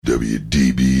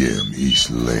WDBM East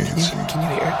Lansing. Can you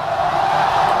hear it?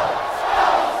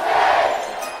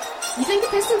 You think the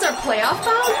Pistons are playoff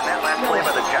bound? And that last play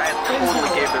by the Giants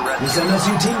totally gave the rest. This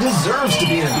MSU team deserves to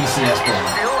be in a BCS bowl.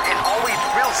 Still and always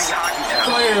will be hockey town.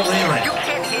 Clearly, You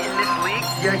can't hit in this league.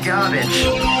 You're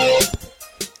garbage.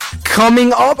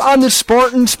 Coming up on the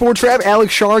Spartan Sports Wrap,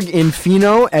 Alex Sharg and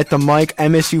Fino at the mic.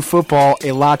 MSU football,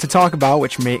 a lot to talk about,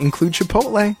 which may include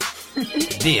Chipotle.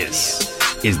 This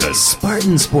is the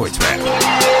Spartan Sports Wrap.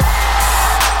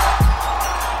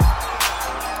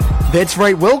 That's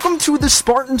right. Welcome to the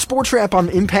Spartan Sports Wrap on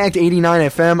Impact 89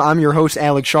 FM. I'm your host,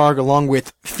 Alex Sharg, along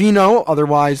with Fino,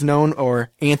 otherwise known, or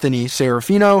Anthony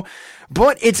Serafino.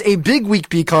 But it's a big week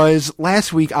because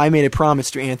last week I made a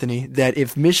promise to Anthony that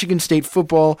if Michigan State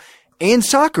football and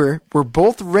soccer were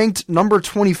both ranked number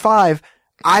 25,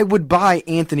 I would buy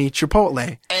Anthony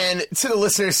Chipotle. And to the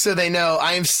listeners, so they know,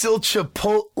 I am still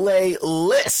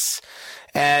Chipotle-less,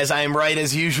 as I am right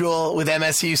as usual with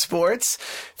MSU Sports.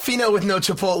 Fino with no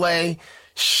Chipotle.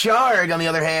 Sharg, on the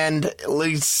other hand, at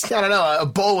least, I don't know, a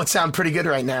bowl would sound pretty good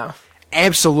right now.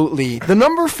 Absolutely. The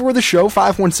number for the show,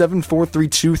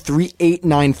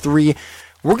 517-432-3893.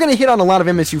 We're going to hit on a lot of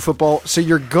MSU football, so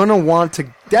you're going to want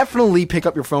to definitely pick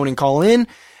up your phone and call in.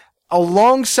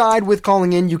 Alongside with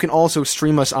calling in, you can also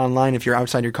stream us online if you're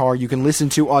outside your car. You can listen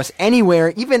to us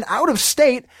anywhere, even out of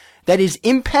state. That is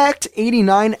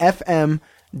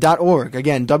impact89fm.org.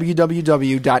 Again,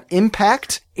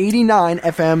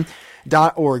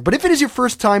 www.impact89fm.org. But if it is your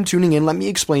first time tuning in, let me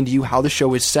explain to you how the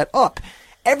show is set up.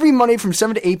 Every Monday from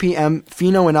 7 to 8 p.m.,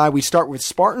 Fino and I, we start with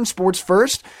Spartan Sports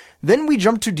first, then we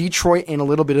jump to Detroit and a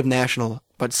little bit of National.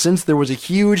 But since there was a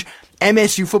huge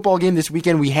MSU football game this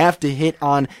weekend, we have to hit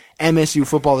on MSU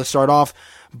football to start off.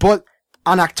 But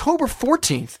on October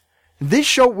 14th, this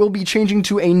show will be changing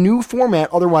to a new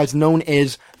format, otherwise known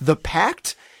as The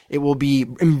Pact. It will be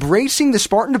embracing the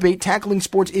Spartan debate, tackling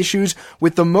sports issues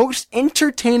with the most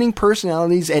entertaining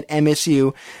personalities at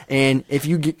MSU. And if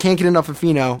you can't get enough of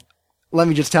Fino, let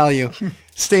me just tell you,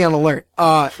 stay on alert.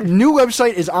 New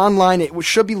website is online. It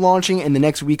should be launching in the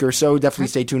next week or so. Definitely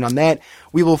stay tuned on that.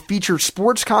 We will feature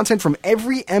sports content from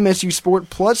every MSU sport,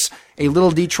 plus a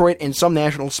little Detroit and some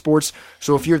national sports.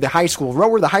 So if you're the high school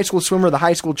rower, the high school swimmer, the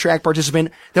high school track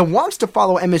participant that wants to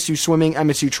follow MSU swimming,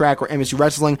 MSU track, or MSU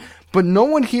wrestling, but no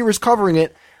one here is covering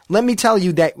it, let me tell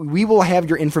you that we will have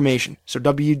your information. So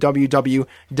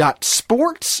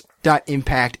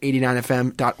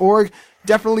www.sports.impact89fm.org.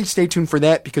 Definitely stay tuned for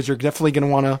that because you're definitely going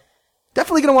to want to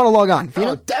log on.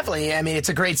 Oh, definitely. I mean, it's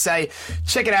a great site.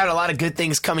 Check it out. A lot of good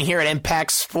things coming here at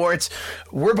Impact Sports.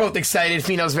 We're both excited.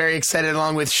 Fino's very excited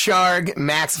along with Sharg.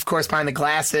 Max, of course, behind the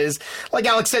glasses. Like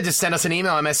Alex said, just send us an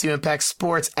email.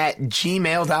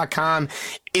 msuimpactsports@gmail.com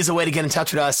is a way to get in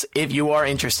touch with us if you are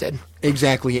interested.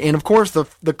 Exactly. And of course,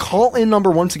 the call-in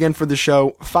number once again for the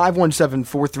show,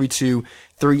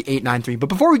 517-432-3893. But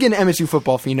before we get into MSU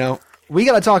football, Fino, we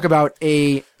got to talk about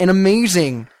an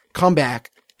amazing comeback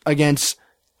against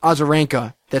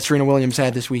Azarenka that Serena Williams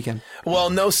had this weekend. Well,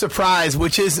 no surprise,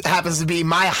 which happens to be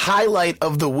my highlight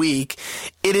of the week.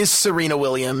 It is Serena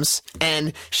Williams,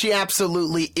 and she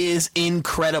absolutely is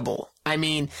incredible. I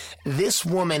mean, this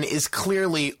woman is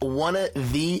clearly one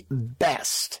of the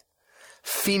best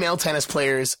female tennis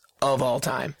players of all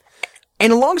time.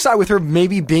 And alongside with her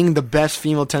maybe being the best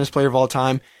female tennis player of all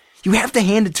time, you have to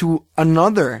hand it to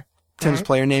another tennis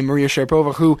player named Maria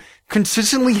Sharapova, who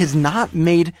consistently has not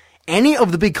made any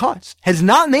of the big cuts. Has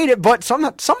not made it, but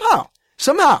somehow,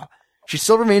 she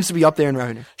still remains to be up there in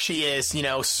revenue. She is, you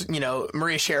know,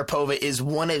 Maria Sharapova is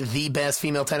one of the best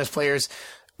female tennis players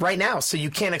right now, so you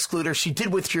can't exclude her. She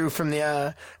did withdraw from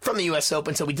the U.S.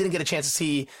 Open, so we didn't get a chance to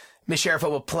see Miss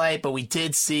Sharapova play, but we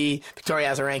did see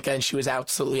Victoria Azarenka, and she was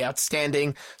absolutely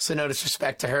outstanding. So no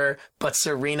disrespect to her, but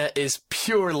Serena is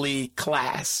purely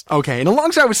class. Okay, and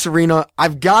alongside with Serena,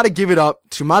 I've got to give it up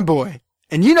to my boy.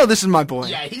 And you know this is my boy.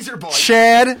 Yeah, he's her boy.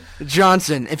 Chad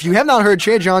Johnson. If you have not heard,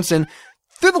 Chad Johnson,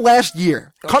 through the last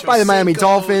year, cut by the Miami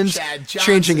Dolphins,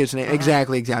 changing his name.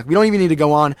 Exactly. We don't even need to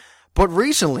go on. But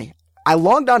recently, I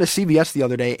logged on to CBS the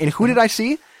other day, and who did I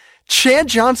see? Chad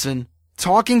Johnson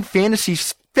talking fantasy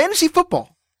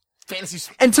football.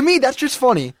 And to me, that's just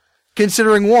funny,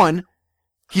 considering one,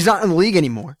 he's not in the league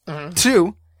anymore.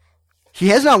 Two, he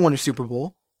has not won a Super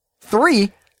Bowl.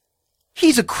 Three,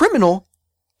 he's a criminal.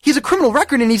 He's a criminal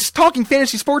record, and he's talking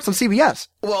fantasy sports on CBS.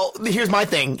 Well, here's my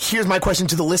thing. Here's my question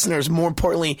to the listeners. More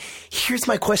importantly, here's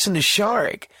my question to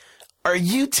Sharg. Are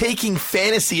you taking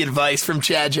fantasy advice from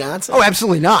Chad Johnson? Oh,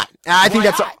 absolutely not. I think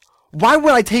that's... Why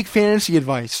would I take fantasy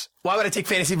advice? Why would I take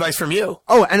fantasy advice from you?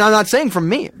 Oh, and I'm not saying from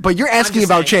me, but you're asking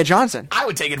about Chad Johnson. I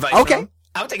would take advice from him.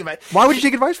 I would take advice. Why would you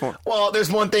take advice from him? Well,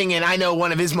 there's one thing, and I know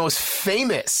one of his most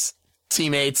famous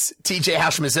teammates, TJ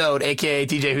Hashimazode, a.k.a.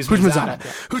 TJ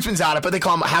Houshmandzadeh, but they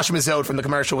call him Hashimazode from the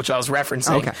commercial, which I was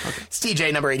referencing. Okay. It's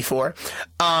TJ, number 84.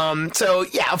 So,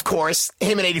 yeah, of course,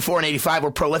 him in 84 and 85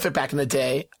 were prolific back in the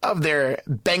day of their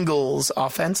Bengals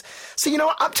offense. So, you know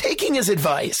what? I'm taking his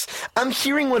advice. I'm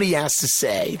hearing what he has to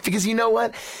say, because you know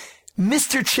what?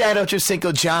 Mr. Chad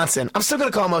Ochocinco Johnson, I'm still going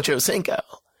to call him Ochocinco.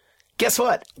 Guess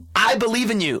what? I believe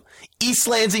in you. East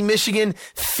Lansing, Michigan,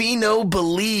 Fino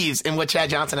believes in what Chad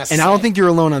Johnson has to say. And I don't think you're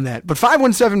alone on that. But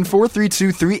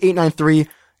 517-432-3893,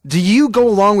 do you go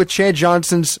along with Chad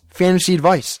Johnson's fantasy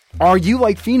advice? Are you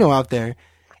like Fino out there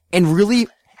and really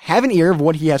have an ear of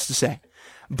what he has to say?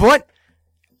 But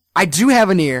I do have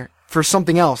an ear for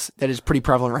something else that is pretty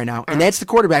prevalent right now, and that's the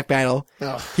quarterback battle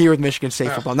here with Michigan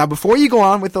State football. Now, before you go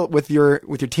on with your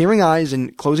tearing eyes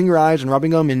and closing your eyes and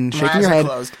rubbing them and shaking your head,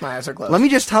 my eyes are closed. let me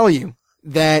just tell you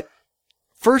that,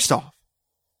 first off,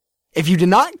 if you did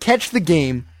not catch the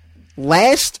game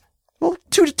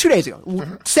two days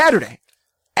ago, Saturday,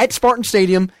 at Spartan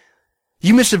Stadium,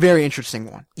 you missed a very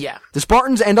interesting one. Yeah. The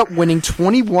Spartans end up winning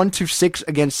 21-6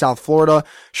 against South Florida.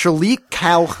 Shalik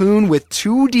Calhoun with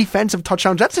 2 defensive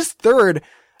touchdowns. That's his 3rd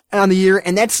on the year,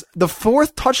 and that's the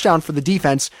 4th touchdown for the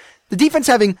defense. The defense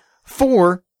having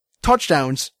 4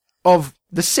 touchdowns of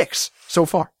the 6 so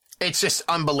far. It's just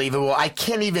unbelievable. I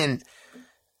can't even.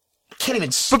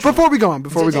 But before we go on,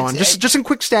 just some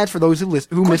quick stats for those who missed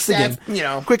the game. You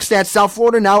know. Quick stats. South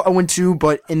Florida now 0-2,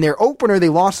 but in their opener, they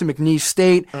lost to McNeese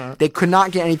State. They could not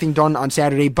get anything done on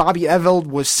Saturday. Bobby Eveld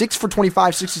was 6 for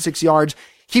 25, 66 yards.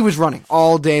 He was running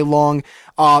all day long.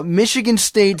 Michigan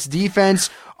State's defense,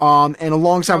 and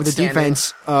alongside with the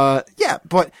defense,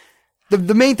 but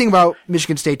the main thing about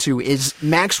Michigan State too is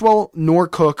Maxwell nor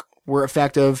Cook were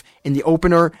effective in the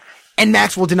opener, and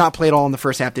Maxwell did not play at all in the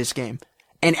first half of this game.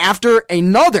 And after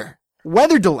another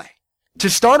weather delay to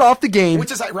start off the game,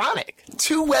 which is ironic,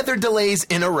 2 weather delays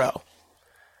in a row.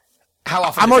 How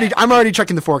often? I'm already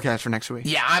checking the forecast for next week.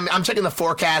 Yeah, I'm checking the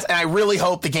forecast, and I really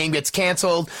hope the game gets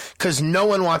canceled because no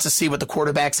one wants to see what the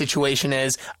quarterback situation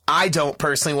is. I don't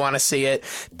personally want to see it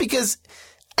because,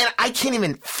 and I can't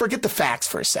even forget the facts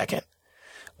for a second.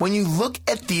 When you look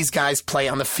at these guys play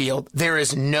on the field, there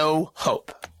is no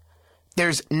hope.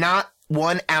 There's not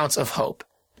 1 ounce of hope.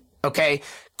 Okay?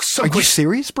 Are you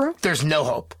serious, bro? There's no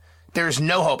hope. There's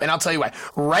no hope. And I'll tell you why.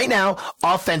 Right now,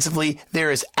 offensively, there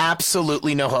is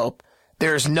absolutely no hope.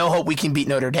 There is no hope we can beat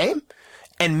Notre Dame.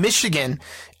 And Michigan,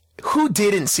 who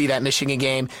didn't see that Michigan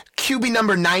game? QB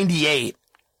number 98,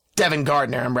 Devin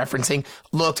Gardner, I'm referencing,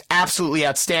 looked absolutely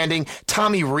outstanding.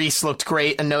 Tommy Rees looked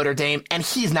great in Notre Dame, and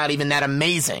he's not even that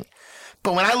amazing.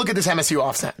 But when I look at this MSU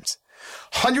offense,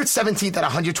 117th at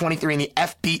 123 in the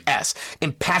FBS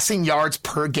in passing yards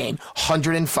per game,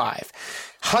 105.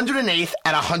 108th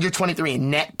at 123 in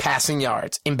net passing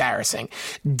yards, embarrassing.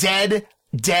 Dead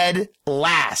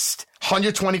last,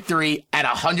 123 at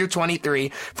 123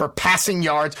 for passing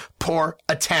yards per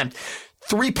attempt.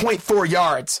 3.4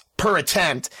 yards per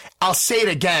attempt. I'll say it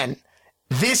again.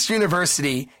 This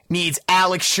university needs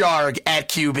Alex Sharg at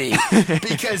QB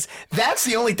because that's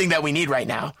the only thing that we need right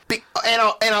now. And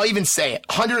I'll even say it.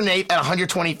 108 at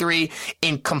 123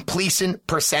 in completion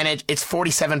percentage. It's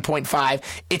 47.5.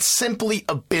 It's simply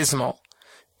abysmal.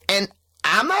 And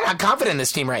I'm not confident in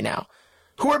this team right now.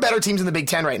 Who are better teams in the Big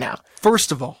Ten right now?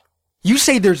 First of all, you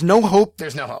say there's no hope.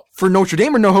 There's no hope. For Notre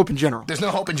Dame or no hope in general? There's no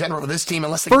hope in general for this team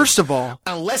unless they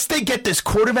unless they get this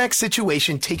quarterback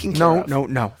situation taken care of.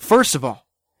 No. First of all,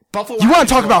 Buffalo. You want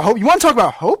to talk about hope? You want to talk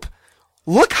about hope?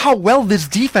 Look how well this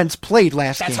defense played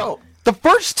last game. That's hope. The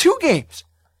first 2 games.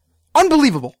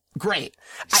 Unbelievable. Great.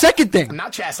 Second thing. I'm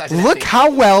not chastising. Look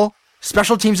how well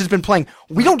special teams has been playing.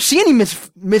 We don't see any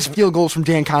missed field goals from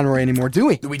Dan Conroy anymore, do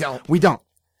we? We don't. We don't.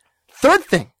 Third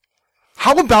thing.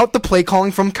 How about the play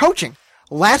calling from coaching?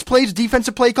 Last play's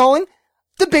defensive play calling,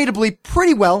 debatably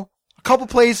pretty well. A couple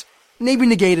plays maybe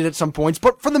negated at some points,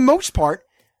 but for the most part,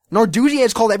 Narduzzi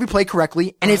has called every play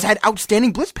correctly and has had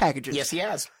outstanding blitz packages. Yes, he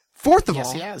has. Fourth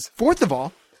of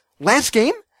all, last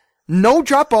game, no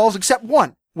drop balls except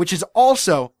 1, which is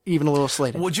also even a little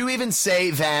slated. Would you even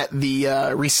say that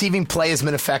the receiving play has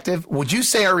been effective? Would you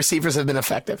say our receivers have been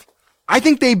effective? I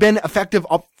think they've been effective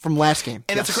up from last game.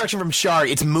 And it's a correction from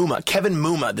Shari. It's Muma. Kevin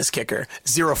Muma, this kicker.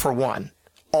 0 for 1.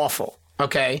 Awful.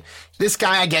 Okay? This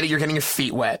guy, I get it. You're getting your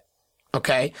feet wet.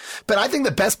 Okay? But I think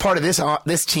the best part of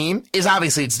this team is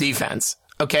obviously its defense.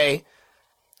 Okay?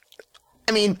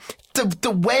 I mean,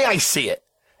 the way I see it,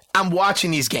 I'm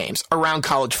watching these games around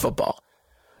college football.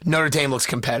 Notre Dame looks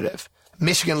competitive.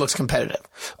 Michigan looks competitive.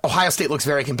 Ohio State looks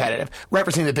very competitive,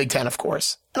 representing the Big Ten, of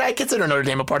course. And I consider Notre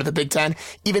Dame a part of the Big Ten,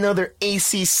 even though they're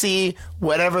ACC,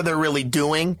 whatever they're really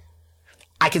doing,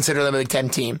 I consider them a Big Ten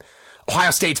team.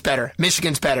 Ohio State's better.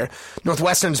 Michigan's better.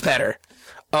 Northwestern's better.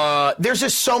 There's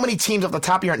just so many teams off the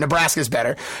top of your head. Nebraska's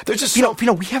better. There's just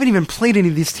we haven't even played any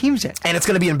of these teams yet. And it's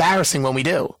going to be embarrassing when we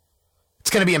do. It's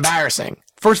going to be embarrassing.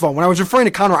 First of all, when I was referring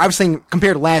to Conroe, I was saying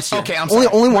compared to last year. Okay, I'm sorry.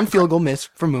 Only one field goal miss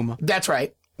from Muma. That's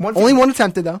right. Only one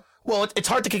attempted, though. Well, it's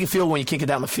hard to kick a field when you kick it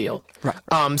down the field.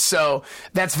 Right. So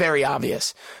that's very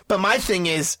obvious. But my thing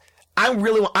is,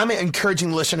 I'm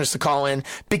encouraging listeners to call in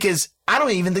because I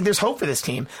don't even think there's hope for this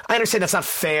team. I understand that's not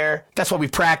fair. That's why we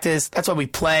practice. That's why we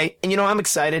play. And I'm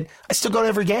excited. I still go to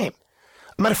every game.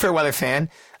 I'm not a fair weather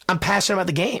fan. I'm passionate about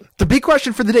the game. The big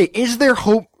question for the day, is there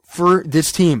hope for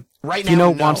this team? Right now, no.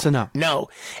 Wants to know. No.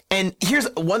 And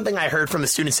here's one thing I heard from the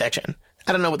student section.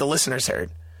 I don't know what the listeners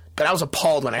heard, but I was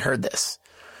appalled when I heard this.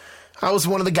 I was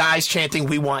one of the guys chanting,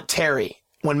 "We want Terry,"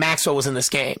 when Maxwell was in this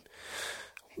game.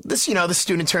 The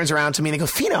student turns around to me and they go,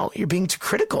 "Fino, you're being too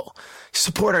critical.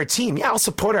 Support our team." Yeah, I'll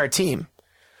support our team.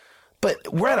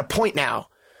 But we're at a point now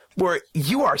where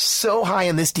you are so high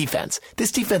in this defense.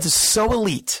 This defense is so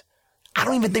elite. I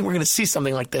don't even think we're going to see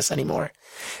something like this anymore.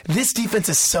 This defense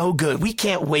is so good. We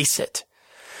can't waste it.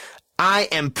 I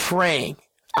am praying.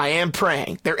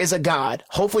 There is a God,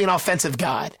 hopefully an offensive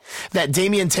God, that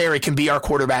Damian Terry can be our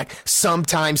quarterback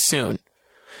sometime soon.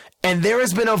 And there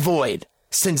has been a void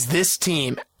since this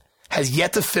team has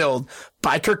yet to fill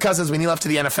by Kirk Cousins when he left to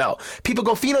the NFL. People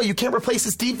go, "Fino, you can't replace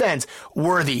this defense."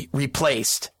 Worthy,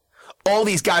 replaced. All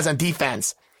these guys on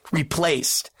defense,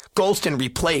 replaced. Golston,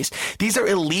 replaced. These are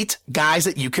elite guys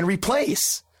that you can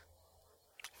replace.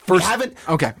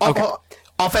 Okay.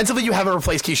 Offensively, you haven't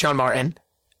replaced Keyshawn Martin.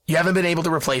 You haven't been able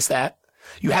to replace that.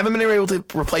 You haven't been able to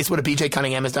replace what a B.J.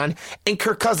 Cunningham has done. And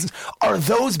Kirk Cousins, are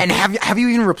those... And have you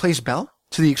even replaced Bell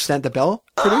to the extent that Bell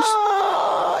produced?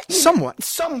 Somewhat.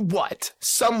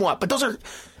 But those are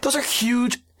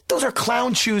huge. Those are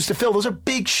clown shoes to fill. Those are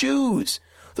big shoes.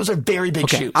 Those are very big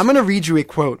shoes. I'm going to read you a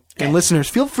quote. And listeners,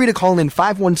 feel free to call in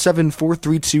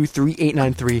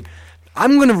 517-432-3893.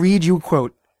 I'm going to read you a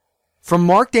quote from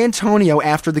Mark D'Antonio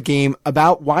after the game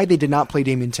about why they did not play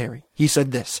Damian Terry. He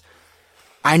said this: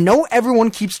 "I know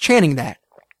everyone keeps chanting that,"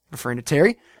 referring to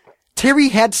Terry. "Terry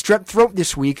had strep throat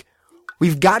this week.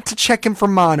 We've got to check him for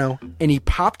mono, and he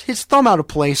popped his thumb out of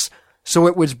place, so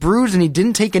it was bruised and he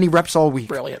didn't take any reps all week.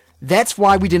 Brilliant. That's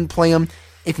why we didn't play him.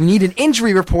 If you need an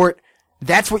injury report,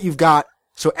 that's what you've got,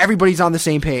 so everybody's on the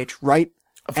same page, right?"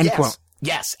 End quote.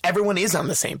 Yes, everyone is on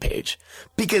the same page.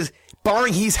 Because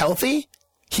barring he's healthy,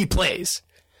 he plays.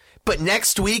 But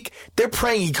next week, they're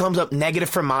praying he comes up negative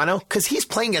for mono because he's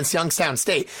playing against Youngstown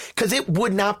State. Because it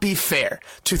would not be fair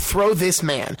to throw this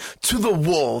man to the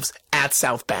wolves at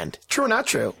South Bend. True or not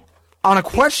true? On a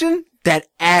question that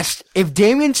asked if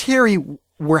Damian Terry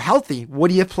were healthy,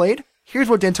 would he have played? Here's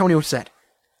what D'Antonio said.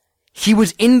 "He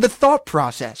was in the thought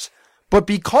process. But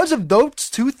because of those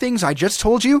two things I just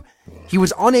told you, he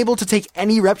was unable to take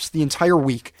any reps the entire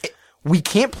week. We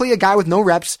can't play a guy with no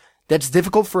reps. That's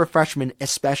difficult for a freshman,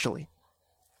 especially."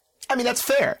 I mean, that's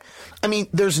fair. I mean,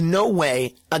 there's no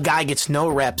way a guy gets no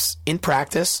reps in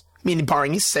practice, meaning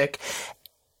barring he's sick,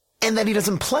 and that he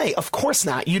doesn't play. Of course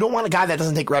not. You don't want a guy that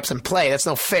doesn't take reps and play. That's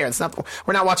no fair.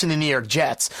 We're not watching the New York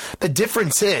Jets. The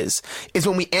difference is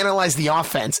when we analyze the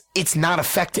offense, it's not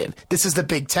effective. This is the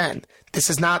Big Ten. This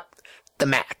is not the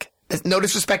MAC. No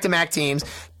disrespect to MAC teams.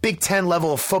 Big Ten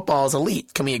level of football is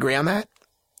elite. Can we agree on that?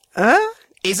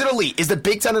 Is it elite? Is the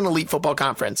Big Ten an elite football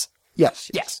conference? Yes.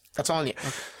 That's all on you. Okay.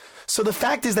 So the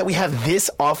fact is that we have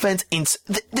this offense.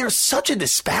 There's such a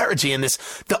disparity in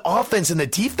the offense and the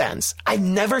defense. I've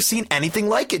never seen anything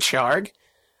like it, Sharg.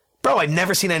 Bro, I've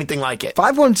never seen anything like it.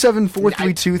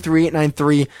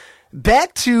 517-432-3893.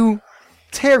 Back to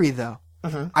Terry, though.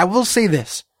 Mm-hmm. I will say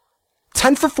this.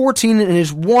 10 for 14 in his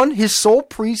sole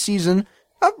preseason,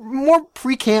 more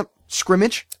pre-camp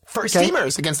scrimmage. First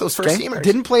teamers against those first teamers.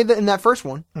 Didn't play in that first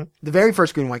one. The very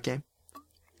first green and white game.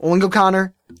 Olingo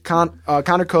Connor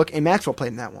Cook, and Maxwell played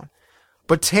in that one.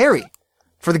 But Terry,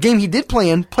 for the game he did play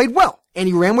in, played well. And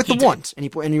he ran with the ones. And he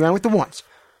ran with the ones.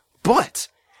 But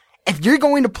if you're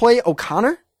going to play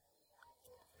O'Connor,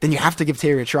 then you have to give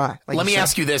Terry a try. Let me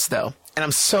ask you this, though. And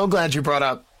I'm so glad you brought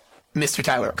up Mr.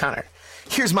 Tyler O'Connor.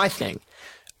 Here's my thing.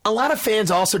 A lot of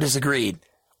fans also disagreed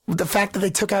with the fact that they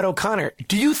took out O'Connor.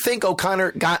 Do you think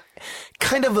O'Connor got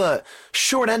kind of a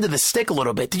short end of the stick a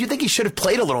little bit? Do you think he should have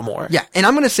played a little more? Yeah, and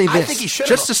I'm going to say this. I think he should have.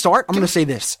 Just to start, I'm going to say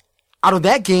this. Out of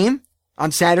that game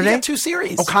on Saturday, he got 2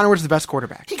 series. O'Connor was the best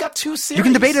quarterback. He got 2 series. You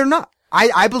can debate it or not.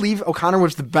 I believe O'Connor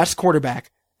was the best quarterback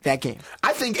that game.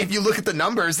 I think if you look at the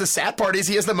numbers, the sad part is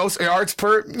he has the most yards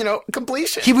per,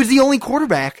 completion. He was the only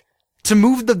quarterback to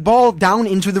move the ball down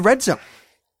into the red zone.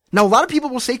 Now, a lot of people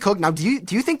will say Cook. Now, do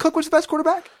you think Cook was the best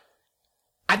quarterback?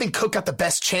 I think Cook got the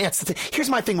best chance. Here's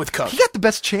my thing with Cook. He got the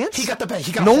best chance? He got the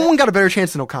best. No one got a better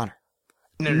chance than O'Connor.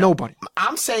 No. Nobody.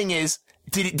 I'm saying is,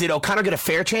 did O'Connor get a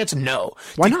fair chance? No.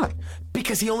 Why not?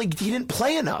 Because he didn't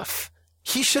play enough.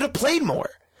 He should have played more.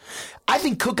 I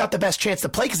think Cook got the best chance to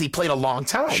play because he played a long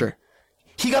time. Sure.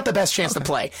 He got the best chance to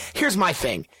play. Here's my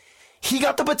thing. He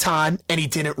got the baton and he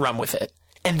didn't run with it.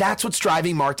 And that's what's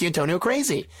driving Mark D'Antonio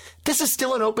crazy. This is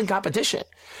still an open competition.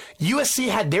 USC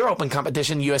had their open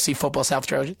competition, USC football South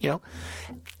Trojan,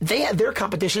 They had their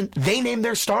competition. They named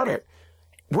their starter.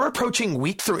 We're approaching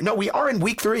week 3. No, we are in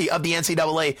week 3 of the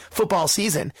NCAA football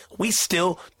season. We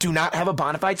still do not have a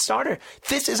bona fide starter.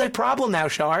 This is a problem now,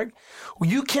 Sharg.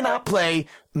 You cannot play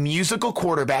musical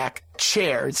quarterback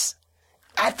chairs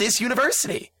at this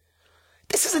university.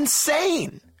 This is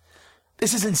insane.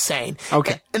 This is insane.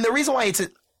 Okay. And the reason why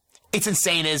it's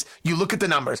insane is you look at the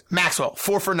numbers. Maxwell,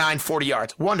 4 for 9, 40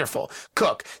 yards. Wonderful.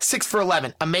 Cook, 6 for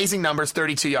 11. Amazing numbers,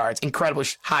 32 yards. Incredible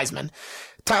Heisman.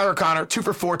 Tyler O'Connor, 2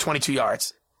 for 4, 22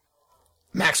 yards.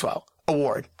 Maxwell,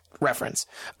 award, reference.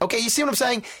 Okay, you see what I'm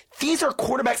saying? These are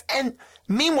quarterbacks. And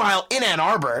meanwhile, in Ann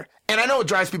Arbor, and I know it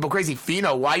drives people crazy.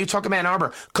 Fino, why are you talking about Ann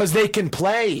Arbor? Because they can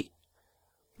play.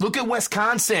 Look at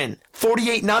Wisconsin,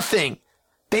 48-0.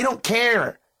 They don't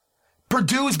care.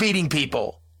 Purdue's beating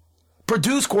people.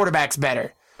 Purdue's quarterback's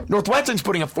better. Northwestern's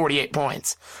putting up 48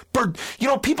 points.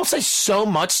 People say so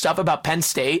much stuff about Penn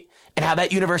State and how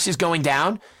that university is going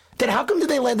down. Then how come did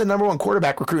they land the number 1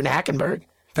 quarterback recruit in Hackenberg?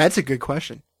 That's a good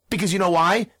question. Because you know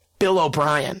why? Bill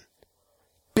O'Brien.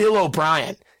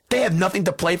 They have nothing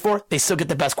to play for. They still get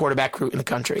the best quarterback recruit in the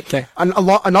country. Okay,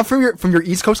 enough from your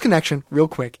East Coast connection. Real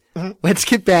quick, Let's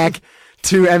get back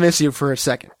to MSU for a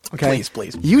second. Okay,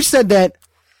 please. You said that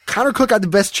Connor Cook had the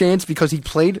best chance because he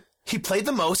played. He played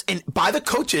the most, and by the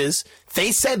coaches,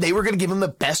 they said they were going to give him the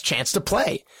best chance to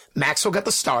play. Maxwell got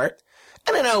the start,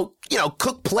 and I know,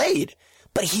 Cook played,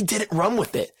 but he didn't run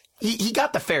with it. He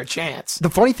got the fair chance.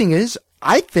 The funny thing is,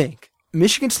 I think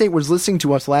Michigan State was listening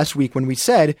to us last week when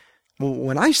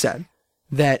I said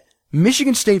that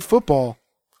Michigan State football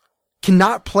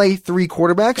cannot play 3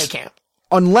 quarterbacks. They can't.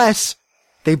 Unless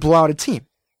they blow out a team.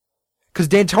 Because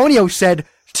D'Antonio said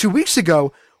 2 weeks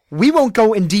ago, we won't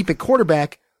go in deep at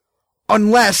quarterback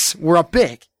unless we're up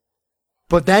big.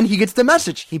 But then he gets the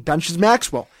message. He benches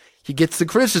Maxwell. He gets the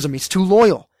criticism. He's too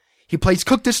loyal. He plays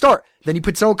Cook to start. Then he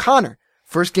puts in O'Connor.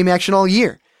 First game action all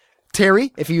year.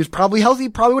 Terry, if he was probably healthy,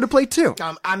 probably would have played too.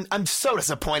 I'm so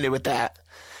disappointed with that.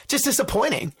 Just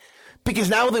disappointing. Because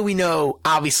now that we know,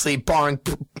 obviously, barring,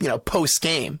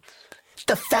 post-game,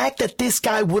 the fact that this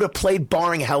guy would have played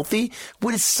barring healthy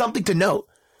is something to note.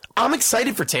 I'm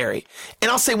excited for Terry.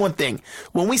 And I'll say one thing.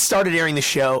 When we started airing the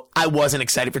show, I wasn't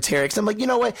excited for Terry because I'm like, you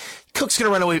know what? Cook's going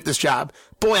to run away with this job.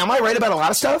 Boy, am I right about a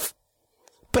lot of stuff?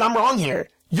 But I'm wrong here.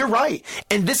 You're right.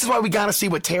 And this is why we got to see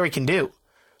what Terry can do.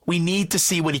 We need to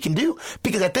see what he can do.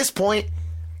 Because at this point,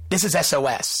 this is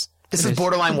SOS. This is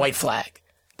borderline white flag.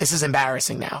 This is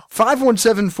embarrassing now.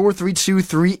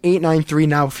 517-432-3893.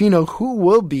 Now, Fino, who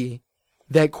will be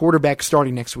that quarterback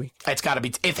starting next week? It's got to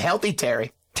be, if healthy,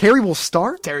 Terry. Terry will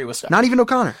start? Terry will start. Not even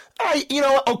O'Connor? You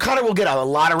know what? O'Connor will get a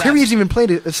lot of reps. Terry hasn't even played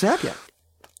a snap yet.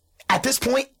 At this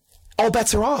point, all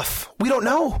bets are off. We don't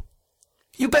know.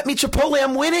 You bet me Chipotle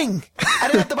I'm winning. I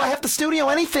didn't have to buy half the studio,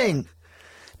 anything.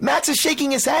 Max is shaking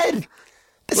his head.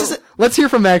 Let's hear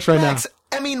from Max now.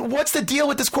 I mean, what's the deal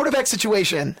with this quarterback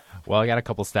situation? Well, I got a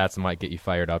couple stats that might get you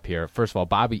fired up here. First of all,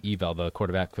 Bobby Ebel, the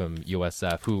quarterback from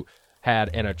USF, who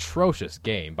had an atrocious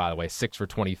game, by the way, 6 for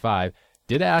 25,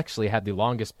 did actually have the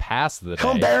longest pass of the day.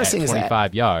 How embarrassing at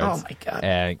 25 yards. Oh, my God.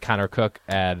 And Connor Cook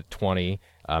had 20,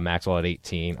 Maxwell had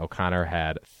 18, O'Connor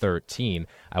had 13.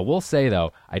 I will say,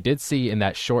 though, I did see in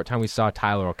that short time we saw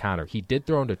Tyler O'Connor, he did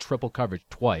throw into triple coverage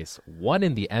twice, one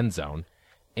in the end zone.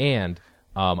 And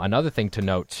another thing to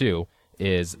note, too,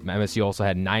 is MSU also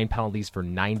had 9 penalties for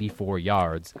 94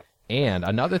 yards. And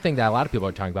another thing that a lot of people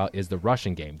are talking about is the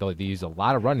rushing game. Though they use a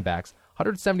lot of running backs,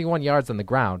 171 yards on the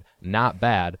ground, not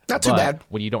bad. Not too bad.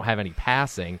 When you don't have any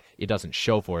passing, it doesn't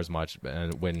show for as much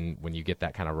when you get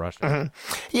that kind of rush.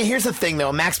 Mm-hmm. Yeah, here's the thing,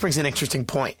 though. Max brings an interesting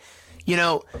point.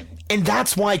 And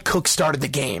that's why Cook started the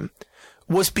game,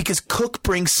 was because Cook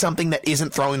brings something that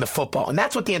isn't throwing the football. And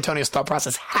that's what D'Antonio's thought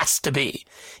process has to be.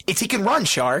 It's he can run,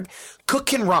 Sharg. Cook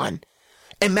can run.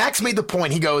 And Max made the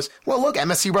point. He goes, well, look,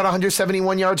 MSU brought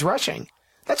 171 yards rushing.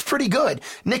 That's pretty good.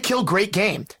 Nick Hill, great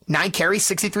game. 9 carries,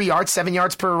 63 yards, 7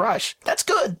 yards per rush. That's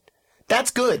good.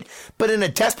 That's good. But in a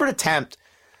desperate attempt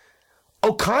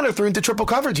O'Connor threw into triple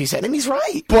coverage, he said, and he's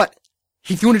right. But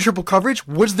he threw into triple coverage.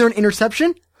 Was there an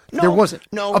interception? No, there wasn't.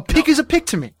 no, a pick is a pick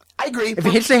to me. I agree. If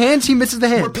it hits the hands, he misses the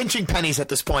hands. We're pinching pennies at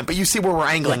this point, but you see where we're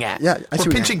angling at. Yeah, I see we're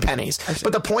what pinching you're pennies.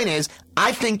 But the point is,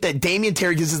 I think that Damian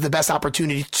Terry gives us the best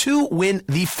opportunity to win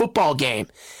the football game.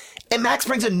 And Max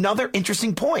brings another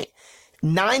interesting point.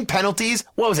 9 penalties.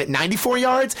 What was it? 94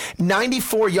 yards?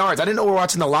 94 yards. I didn't know we were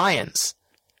watching the Lions.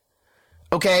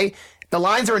 Okay? The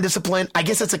Lions are undisciplined. I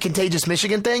guess it's a contagious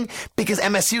Michigan thing because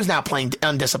MSU is now playing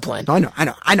undisciplined. I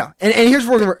know. And here's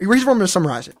where I'm going to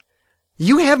summarize it.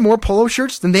 You have more polo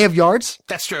shirts than they have yards.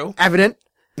 That's true. Evident.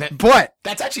 But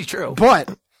that's actually true.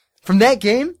 But from that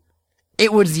game,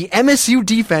 it was the MSU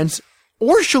defense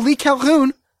or Shalik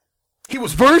Calhoun. He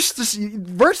was versus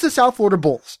the South Florida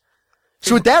Bulls.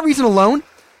 So with that reason alone,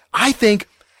 I think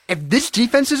if this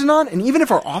defense isn't on, and even if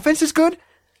our offense is good,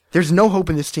 there's no hope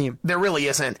in this team. There really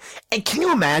isn't. And can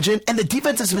you imagine? And the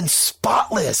defense has been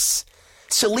spotless.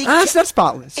 Shalik, it's not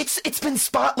spotless. It's been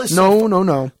spotless.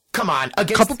 No. Come on. A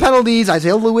couple penalties,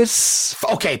 Isaiah Lewis.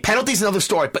 Okay, penalties another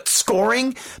story, but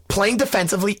scoring, playing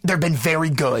defensively, they've been very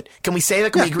good. Can we say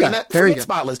that? Can we agree on that? Very good.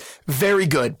 Spotless. Very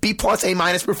good. B+, A-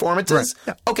 performances. Right.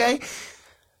 Yeah. Okay?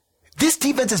 This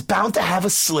defense is bound to have a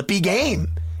slippy game.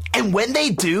 And when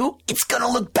they do, it's going to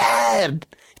look bad.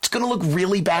 It's going to look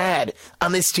really bad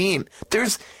on this team.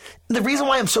 The reason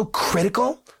why I'm so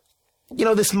critical,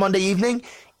 this Monday evening,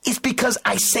 is because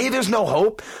I say there's no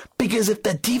hope, because if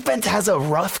the defense has a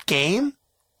rough game,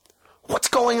 what's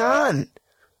going on?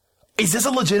 Is this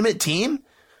a legitimate team?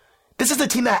 This is a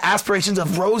team that has aspirations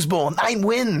of Rose Bowl, 9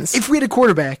 wins. If we had a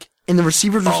quarterback and the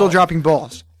receivers were still dropping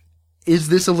balls, is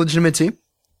this a legitimate team?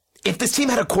 If this team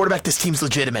had a quarterback, this team's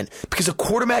legitimate, because a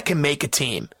quarterback can make a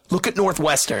team. Look at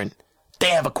Northwestern. They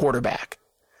have a quarterback.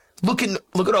 Look at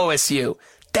OSU.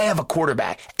 They have a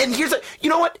quarterback. And you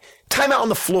know what? Timeout on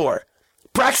the floor.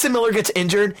 Braxton Miller gets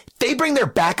injured. They bring their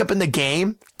backup in the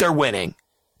game. They're winning.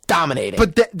 Dominating.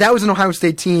 But that was an Ohio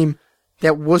State team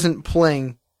that wasn't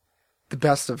playing the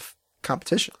best of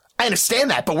competition. I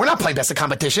understand that, but we're not playing best of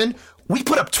competition. We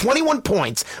put up 21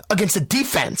 points against a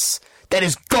defense that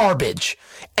is garbage.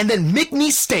 And then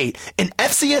McNeese State, an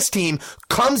FCS team,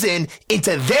 comes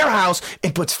into their house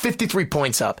and puts 53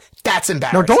 points up. That's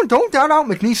embarrassing. No, don't doubt out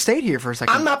McNeese State here for a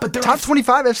second. I'm not, but they're top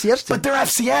 25 FCS team. But they're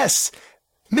FCS.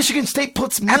 Michigan State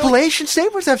puts Appalachian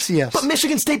State was FCS. But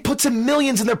Michigan State puts in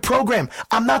millions in their program.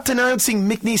 I'm not denouncing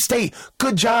McNeese State.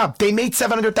 Good job. They made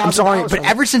 $700,000. I'm sorry, but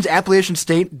ever since Appalachian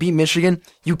State beat Michigan,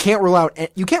 you can't rule out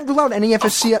any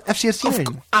FCS team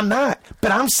anymore. I'm not.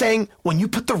 But I'm saying when you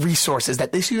put the resources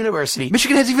that this university,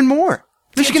 Michigan has even more.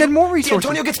 Michigan had more resources.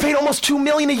 Antonio gets paid almost $2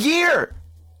 million a year.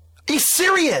 Are you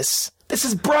serious? This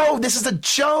is a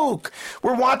joke.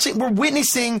 We're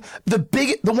witnessing one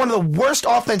of the worst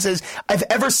offenses I've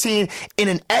ever seen in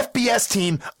an FBS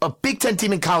team, a Big Ten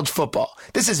team in college football.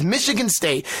 This is Michigan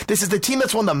State. This is the team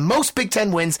that's won the most Big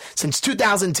Ten wins since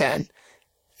 2010.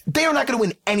 They are not going to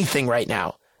win anything right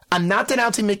now. I'm not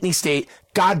denouncing McNeese State.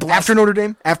 God bless. After Notre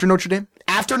Dame? After Notre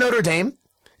Dame.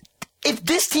 If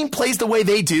this team plays the way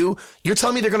they do, you're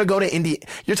telling me they're going to go to Indiana.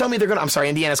 I'm sorry,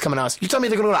 Indiana's coming to us. You're telling me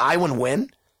they're going to go to Iowa and win?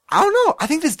 I don't know. I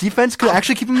think this defense could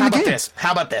actually keep them in the game.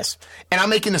 How about this? And I'm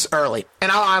making this early. And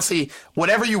I'll honestly,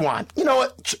 whatever you want. You know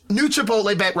what? New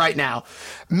Chipotle bet right now.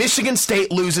 Michigan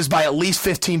State loses by at least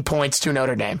 15 points to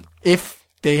Notre Dame. If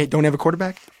they don't have a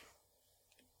quarterback?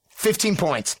 15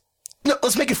 points. No,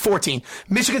 let's make it 14.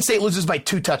 Michigan State loses by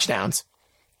 2 touchdowns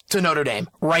to Notre Dame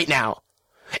right now.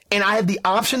 And I have the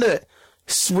option to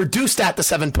reduce that to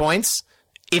 7 points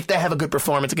if they have a good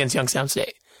performance against Youngstown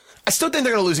State. I still think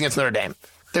they're going to lose against Notre Dame.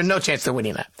 There's no chance they're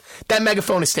winning that. That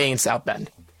megaphone is staying in South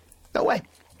Bend. No way.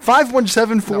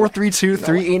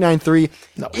 517-432-3893.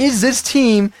 No way. Is this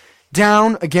team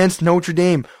down against Notre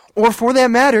Dame? Or for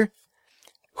that matter,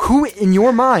 who in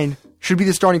your mind should be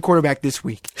the starting quarterback this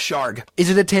week? Sharg. Is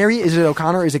it a Terry? Is it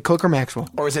O'Connor? Is it Cook or Maxwell?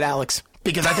 Or is it Alex?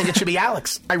 Because I think it should be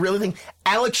Alex. I really think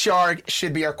Alex Sharg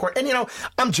should be our quarterback. And,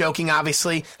 I'm joking,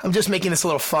 obviously. I'm just making this a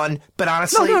little fun. But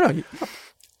honestly... No.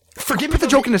 Forgive me. Put the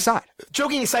joking aside.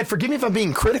 Joking aside, forgive me if I'm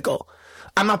being critical.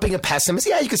 I'm not being a pessimist.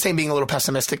 Yeah, you could say I'm being a little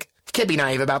pessimistic. You can't be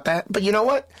naive about that. But you know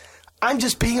what? I'm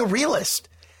just being a realist.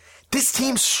 This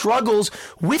team struggles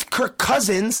with Kirk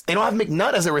Cousins. They don't have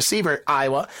McNutt as a receiver at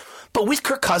Iowa. But with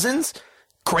Kirk Cousins,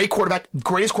 great quarterback,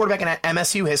 greatest quarterback in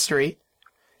MSU history,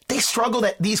 they struggled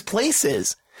at these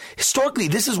places. Historically,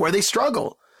 this is where they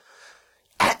struggle.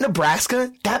 At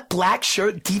Nebraska, that black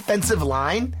shirt defensive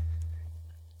line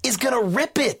is going to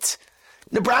rip it.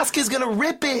 Nebraska is going to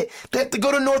rip it. They have to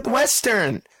go to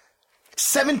Northwestern.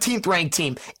 17th ranked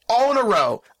team, all in a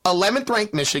row. 11th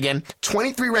ranked Michigan,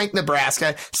 23 ranked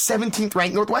Nebraska, 17th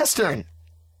ranked Northwestern.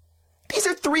 These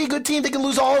are 3 good teams. They can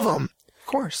lose all of them. Of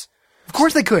course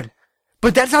they could.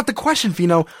 But that's not the question,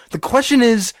 Fino. The question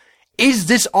is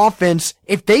this offense,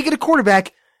 if they get a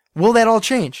quarterback, will that all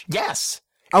change? Yes.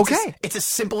 Okay. It's as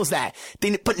simple as that.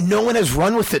 But no one has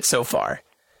run with it so far.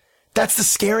 That's the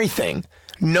scary thing.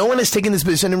 No one has taken this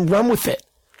position and run with it.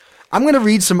 I'm going to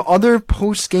read some other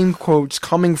post-game quotes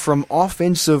coming from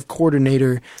co-offensive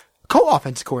coordinator,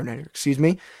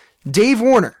 Dave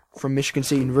Warner from Michigan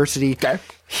State University. Okay.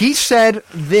 He said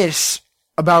this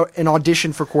about an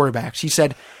audition for quarterbacks. He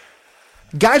said,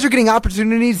 guys are getting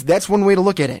opportunities. That's one way to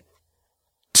look at it.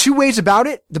 2 ways about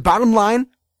it. The bottom line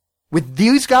with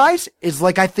these guys is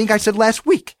like I think I said last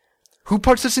week. Who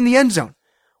puts us in the end zone?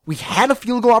 We had a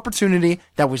field goal opportunity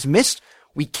that was missed.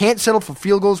 We can't settle for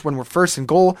field goals when we're first and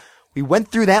goal. We went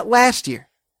through that last year.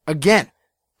 Again,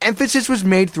 emphasis was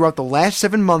made throughout the last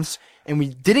 7 months, and we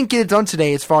didn't get it done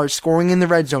today as far as scoring in the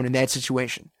red zone in that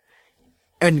situation.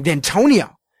 And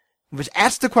Antonio was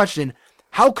asked the question,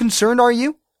 how concerned are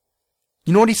you?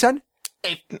 You know what he said?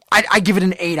 I give it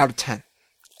an 8 out of 10.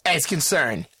 As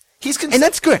concerned. He's concerned. And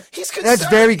that's good. He's concerned. That's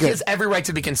very good. He has every right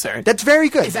to be concerned. That's very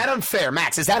good. Is that unfair,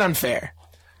 Max? Is that unfair?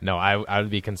 No, I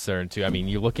would be concerned too. I mean,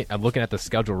 I'm looking at the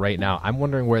schedule right now. I'm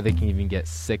wondering where they can even get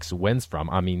 6 wins from.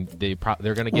 I mean, they're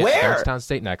going to get Youngstown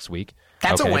State next week.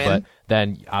 That's a win. But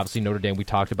then obviously Notre Dame. We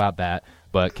talked about that.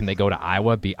 But can they go to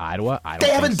Iowa, beat Iowa? I don't They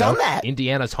think haven't so. done that.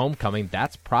 Indiana's homecoming.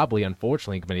 That's probably,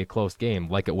 unfortunately, going to be a close game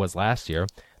like it was last year.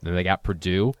 Then they got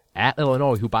Purdue at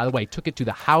Illinois, who, by the way, took it to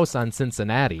the house on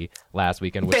Cincinnati last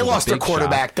weekend. Which They was a lost their big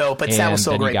quarterback, shock. though, but and that was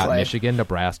so then great you got play. Michigan,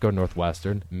 Nebraska,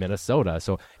 Northwestern, Minnesota.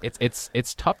 So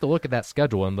it's tough to look at that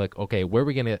schedule and look, okay, where are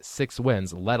we going to get 6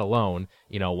 wins, let alone,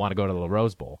 want to go to the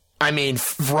Rose Bowl? I mean,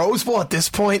 Rose Bowl at this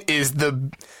point is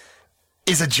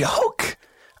a joke.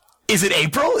 Is it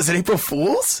April? Is it April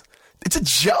Fool's? It's a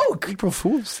joke. April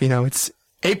Fools, it's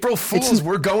April Fools,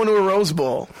 we're going to a Rose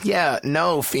Bowl. Yeah,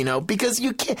 no, Fino, because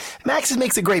you can't. Max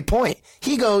makes a great point.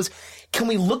 He goes, can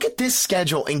we look at this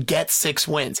schedule and get 6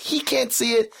 wins? He can't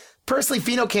see it. Personally,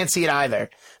 Fino can't see it either.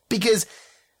 Because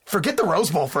forget the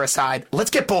Rose Bowl for a side. Let's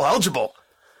get bowl eligible.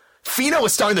 Fino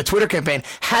is starting the Twitter campaign.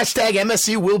 Hashtag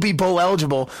MSU will be bowl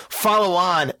eligible. Follow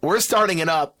on. We're starting it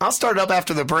up. I'll start it up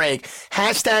after the break.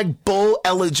 Hashtag bowl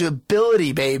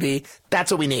eligibility, baby. That's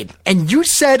what we need. And you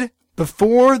said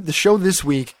before the show this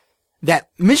week that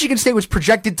Michigan State was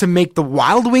projected to make the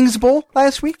Wild Wings Bowl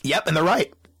last week. Yep, and they're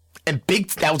right. And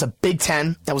that was a Big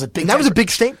Ten. That was a big. And that was a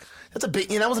big statement. That's a big.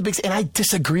 That was a big. And I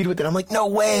disagreed with it. I'm like, no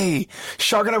way.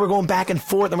 Shark and I were going back and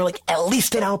forth, and we're like, at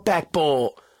least an Outback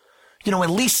Bowl.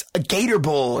 At least a Gator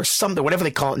Bowl or something, whatever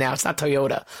they call it now. It's not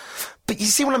Toyota. But you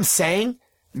see what I'm saying?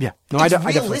 Yeah. No, it's I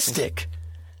realistic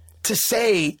to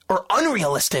say, or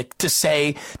unrealistic to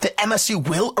say, that MSU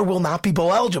will or will not be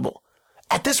bowl eligible.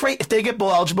 At this rate, if they get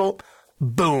bowl eligible,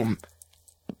 boom.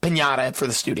 Pinata for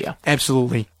the studio.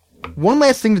 Absolutely. One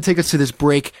last thing to take us to this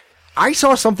break. I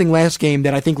saw something last game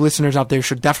that I think listeners out there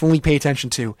should definitely pay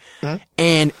attention to. Mm-hmm.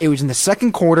 And it was in the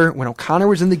second quarter when O'Connor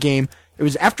was in the game. It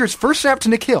was after his first snap to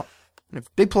Nick Hill.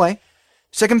 Big play.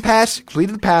 Second pass,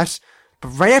 completed the pass. But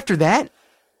right after that,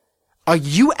 a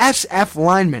USF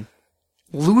lineman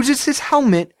loses his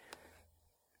helmet,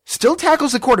 still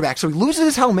tackles the quarterback. So he loses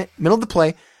his helmet, middle of the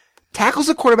play, tackles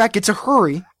the quarterback, gets a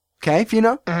hurry. Okay,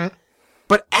 Mm-hmm.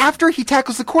 But after he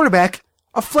tackles the quarterback,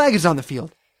 a flag is on the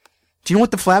field. Do you know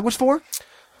what the flag was for?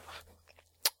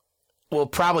 Well,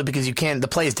 probably because the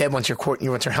play is dead once your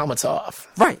helmet's off.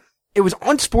 Right. It was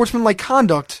unsportsmanlike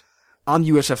conduct on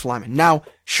USF lineman. Now,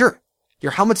 sure,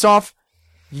 your helmet's off,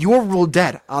 you're ruled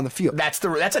dead on the field. That's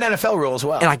an NFL rule as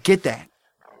well. And I get that.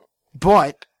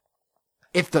 But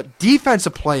if the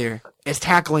defensive player is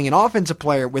tackling an offensive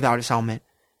player without his helmet,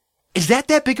 is that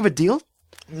big of a deal?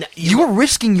 No, you're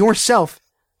risking yourself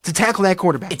to tackle that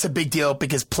quarterback. It's a big deal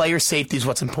because player safety is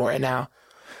what's important now.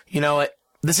 You know what?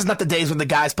 This is not the days when the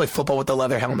guys play football with the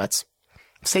leather helmets.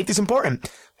 Safety's important.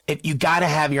 You got to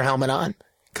have your helmet on.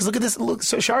 Because look at this. Look,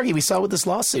 so Sharky, we saw with this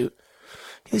lawsuit.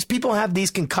 These people have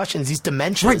these concussions, these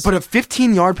dementias. Right, but a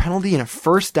 15-yard penalty and a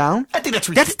first down? I think that's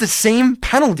ridiculous. That's the same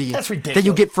penalty That's ridiculous. that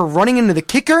you get for running into the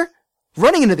kicker,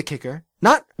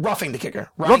 not roughing the kicker.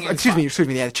 Excuse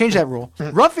me. Yeah, change that rule.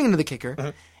 Mm-hmm. Roughing into the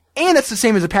kicker, and that's the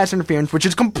same as a pass interference, which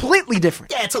is completely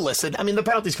different. Yeah, it's illicit. I mean, the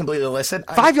penalty's completely illicit.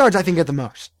 5 yards, I think, at the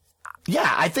most.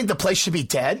 Yeah, I think the play should be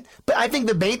dead. But I think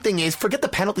the main thing is, forget the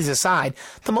penalties aside,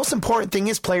 the most important thing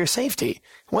is player safety.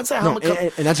 Once that helmet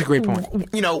and that's a great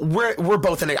point. We're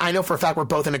both I know for a fact we're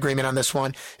both in agreement on this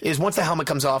one, is once the helmet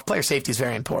comes off, player safety is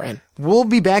very important. We'll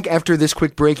be back after this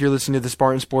quick break. You're listening to the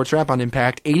Spartan Sports Wrap on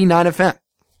Impact 89 FM.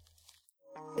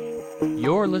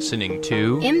 You're listening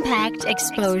to Impact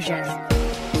Exposure.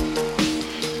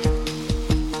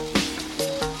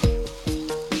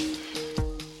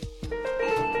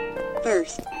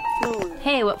 First floor.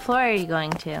 Hey, what floor are you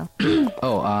going to?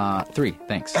 3,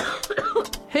 thanks.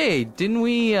 Hey, didn't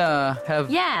we have...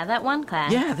 Yeah, that one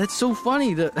class. Yeah, that's so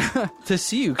funny to to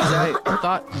see you, because I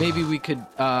thought maybe we could...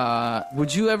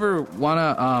 would you ever want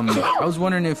to... I was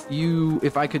wondering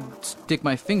if I could stick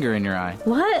my finger in your eye.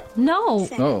 What? No.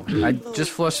 Oh, I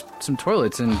just flushed some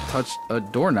toilets and touched a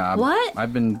doorknob. What?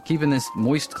 I've been keeping this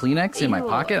moist Kleenex in my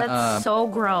pocket. That's so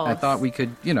gross. I thought we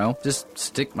could, just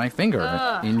stick my finger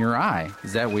in your eye.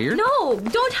 Is that weird? No,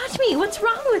 don't touch me. What's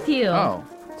wrong with you? Oh.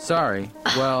 Sorry.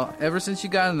 Well, ever since you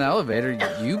got in the elevator,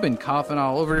 you've been coughing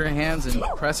all over your hands and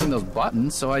pressing those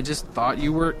buttons, so I just thought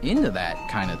you were into that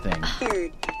kind of thing.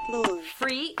 Third floor.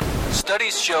 Freak.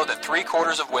 Studies show that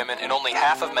 3/4 of women and only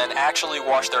half of men actually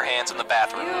wash their hands in the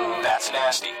bathroom. That's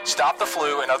nasty. Stop the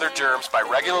flu and other germs by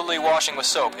regularly washing with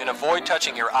soap and avoid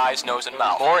touching your eyes, nose, and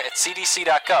mouth. More at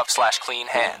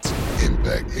cdc.gov/cleanhands.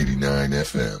 Impact 89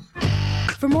 FM.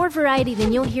 For more variety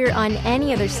than you'll hear on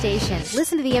any other station,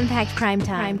 listen to the Impact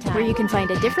Primetime, where you can find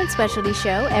a different specialty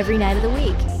show every night of the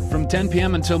week. From 10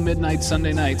 p.m. until midnight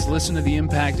Sunday nights, listen to the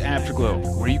Impact Afterglow,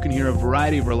 where you can hear a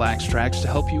variety of relaxed tracks to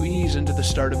help you ease into the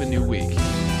start of a new week.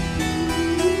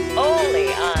 Only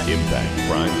on Impact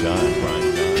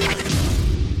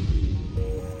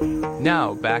Primetime.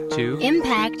 Now, back to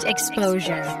Impact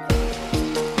Exposure.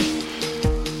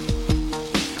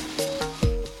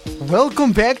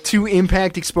 Welcome back to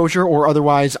Impact Exposure, or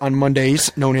otherwise on Mondays,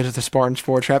 known as the Spartan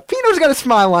Sports Wrap. Fino's got a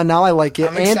smile on now. I like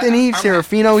it. Anthony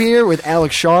Serafino here with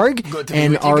Alex Sharg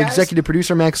and our executive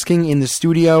producer, Max King, in the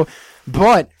studio.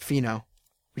 But, Fino,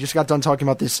 we just got done talking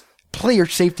about this player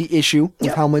safety issue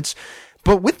with helmets.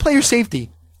 But with player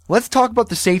safety, let's talk about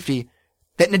the safety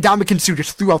that Ndamukong Suh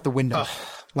just threw out the window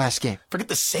last game. Forget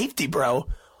the safety, bro.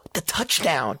 The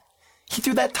touchdown. He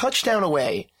threw that touchdown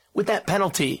away with that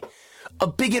penalty. A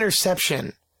big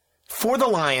interception for the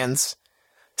Lions.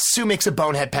 Suh makes a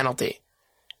bonehead penalty.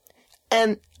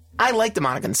 And I like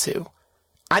Ndamukong Suh.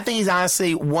 I think he's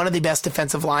honestly one of the best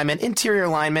defensive linemen, interior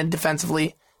linemen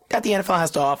defensively, that the NFL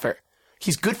has to offer.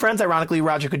 He's good friends, ironically, with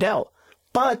Roger Goodell.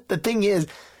 But the thing is,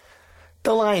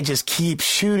 the Lions just keep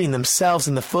shooting themselves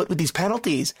in the foot with these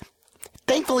penalties.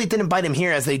 Thankfully, it didn't bite him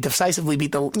here as they decisively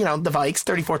beat the Vikes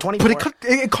 34-24. But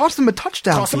it cost them a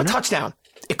touchdown.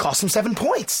 It cost them 7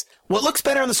 points. What looks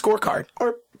better on the scorecard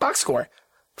or box score?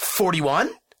 41-24?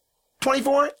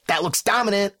 That looks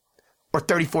dominant. Or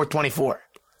 34-24?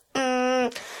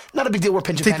 Not a big deal. We're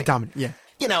pinching pennies. Take the dominant, yeah.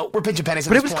 We're pinching pennies.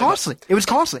 But it was costly. It was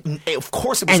costly. Of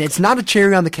course it was. And it's not a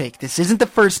cherry on the cake. This isn't the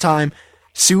first time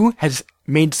Suh has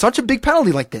made such a big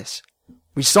penalty like this.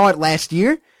 We saw it last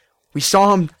year. We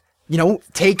saw him,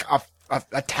 take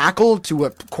a tackle to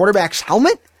a quarterback's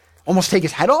helmet, almost take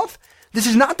his head off. This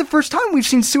is not the first time we've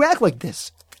seen Suh act like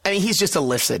this. I mean, he's just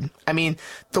illicit. I mean,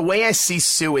 the way I see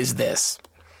Suh is this.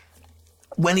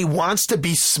 When he wants to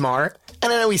be smart,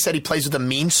 and I know he said he plays with a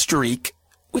mean streak,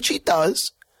 which he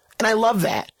does, and I love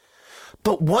that.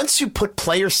 But once you put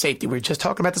player safety, we were just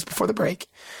talking about this before the break,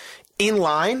 in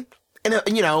line, and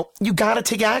you got to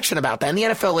take action about that. And the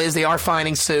NFL they are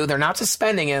fining Suh. They're not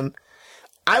suspending him.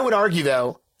 I would argue,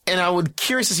 though, and I would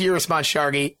curious to see your response,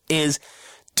 Shargy, is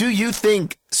do you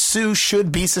think Suh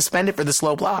should be suspended for the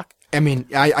slow block? I mean,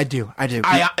 I do.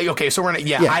 Okay, so we're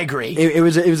I agree. It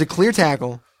was a clear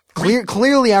tackle,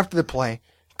 clearly after the play,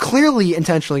 clearly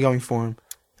intentionally going for him,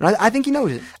 and I think he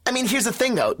knows it. I mean, here's the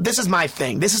thing, though. This is my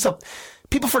thing.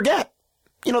 People forget.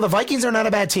 The Vikings are not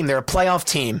a bad team. They're a playoff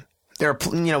team.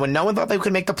 When no one thought they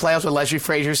could make the playoffs with Leslie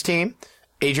Frazier's team,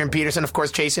 Adrian Peterson, of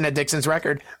course, chasing Ed Dixon's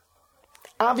record.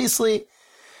 Obviously,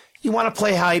 you want to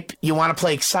play hype, you want to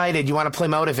play excited, you want to play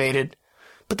motivated,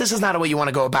 but this is not a way you want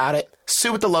to go about it.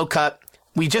 Suh with the low cut.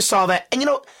 We just saw that. And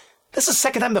this is the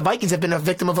second time the Vikings have been a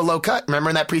victim of a low cut. Remember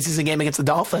in that preseason game against the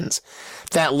Dolphins?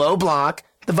 That low block,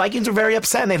 the Vikings were very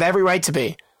upset, and they have every right to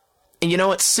be. And you know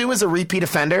what? Suh is a repeat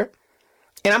offender.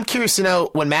 And I'm curious to know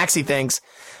what Maxie thinks.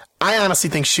 I honestly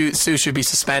think Suh should be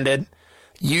suspended.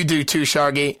 You do too,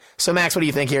 Shargy. So, Max, what do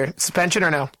you think here? Suspension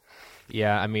or no?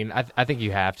 Yeah, I mean, I think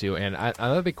you have to. And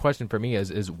another big question for me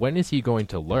is when is he going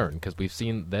to learn? Because we've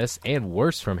seen this and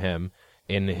worse from him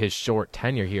in his short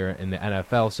tenure here in the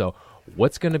NFL. So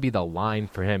what's going to be the line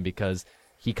for him? Because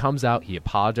he comes out, he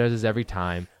apologizes every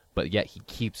time, but yet he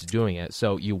keeps doing it.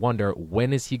 So you wonder,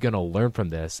 when is he going to learn from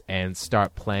this and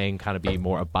start playing, kind of being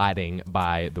more abiding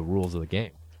by the rules of the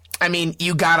game? I mean,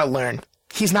 you got to learn.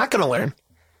 He's not going to learn.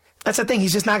 That's the thing.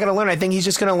 He's just not going to learn. I think he's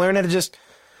just going to learn how to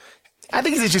I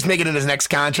think he's just making it his next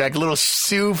contract, a little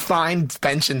fine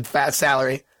pension, fat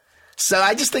salary. So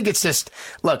I just think it's just,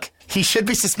 look, he should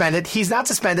be suspended. He's not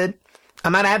suspended.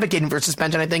 I'm not advocating for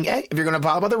suspension. I think, hey, if you're going to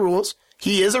follow by the rules,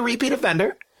 he is a repeat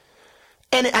offender.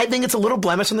 And I think it's a little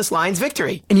blemish on this Lions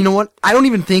victory. And you know what? I don't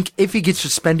even think if he gets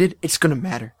suspended, it's going to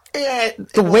matter. Yeah,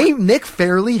 the way Nick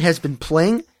Fairley has been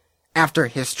playing after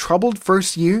his troubled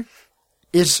first year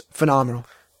is phenomenal.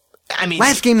 I mean,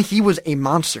 last game he was a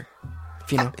monster.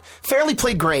 If you know, Fairley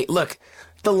played great. Look,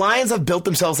 the Lions have built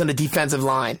themselves in a defensive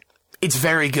line. It's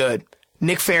very good.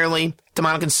 Nick Fairley,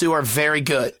 Dominican Sue are very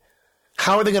good.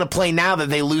 How are they going to play now that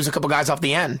they lose a couple guys off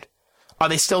the end? Are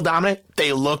they still dominant?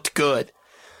 They looked good.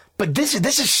 But this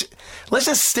is let's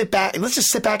just sit back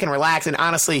and relax and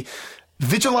honestly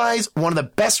visualize one of the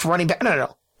best running back.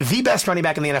 No, the best running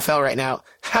back in the NFL right now.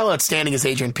 How outstanding is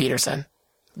Adrian Peterson?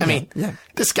 I mean,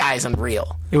 this guy is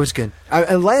unreal. It was good.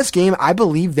 Last game, I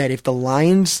believe that if the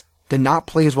Lions did not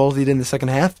play as well as they did in the second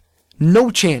half, no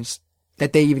chance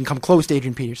that they even come close to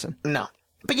Adrian Peterson. No,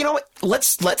 but you know what?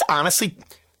 Let's honestly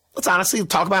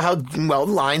talk about how well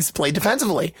the Lions played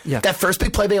defensively. Yeah. That first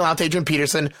big play they allowed to Adrian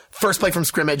Peterson, first play from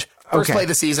scrimmage, first play of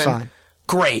the season, fine.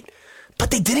 Great. But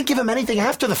they didn't give him anything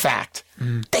after the fact.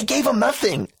 They gave him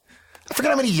nothing. I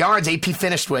forget how many yards AP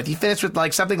finished with. He finished with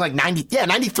something like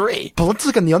 93. But let's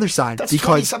look on the other side. That's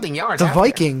because 20-something yards the after.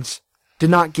 Vikings did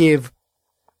not give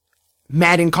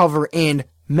Madden Cover and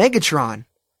Megatron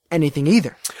anything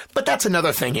either. But that's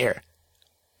another thing here.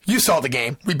 You saw the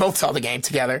game. We both saw the game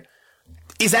together.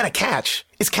 Is that a catch?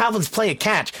 Is Calvin's play a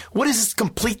catch? What is this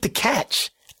complete the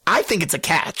catch? I think it's a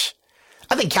catch.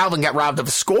 I think Calvin got robbed of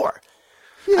a score.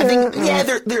 I think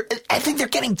they're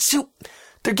getting too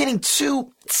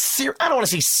serious. I don't want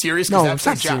to say serious because that's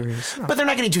their job. Serious. No. But they're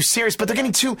not getting too serious, but they're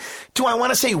getting too, do I want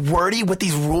to say wordy with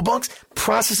these rule books?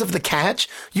 Process of the catch.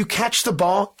 You catch the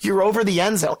ball, you're over the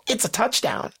end zone. It's a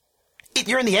touchdown.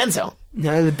 You're in the end zone.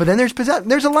 No, but then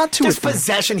there's a lot to There's it.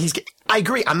 Possession. I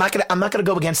agree. I'm not gonna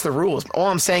go against the rules. All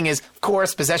I'm saying is, of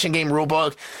course, possession game rule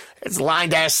book. It's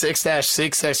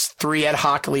line-6-6-3 at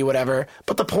Hockley, whatever.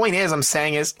 But the point is, I'm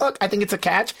saying is, look, I think it's a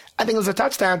catch. I think it was a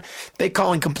touchdown. They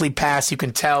call incomplete pass. You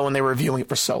can tell when they were reviewing it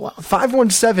for so long.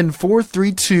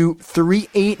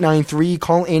 517-432-3893.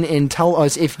 Call in and tell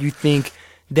us if you think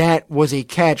that was a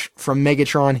catch from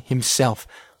Megatron himself.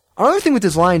 Another thing with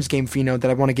this Lions game, Fino, that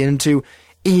I want to get into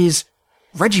is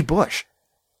Reggie Bush.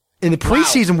 In the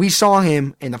preseason, we saw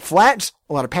him in the flats,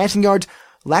 a lot of passing yards,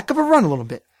 lack of a run a little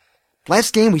bit.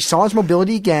 Last game, we saw his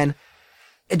mobility again.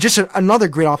 Just another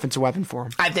great offensive weapon for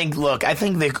him. I think when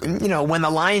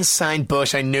the Lions signed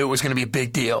Bush, I knew it was going to be a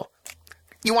big deal.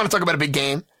 You want to talk about a big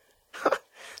game?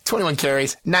 21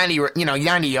 carries, 90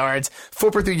 yards,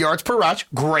 4.3 yards per rush.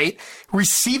 Great.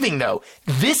 Receiving, though,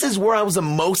 this is where I was the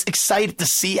most excited to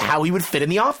see how he would fit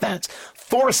in the offense.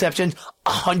 4 receptions,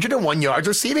 101 yards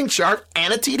receiving, sharp,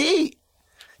 and a TD.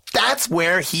 That's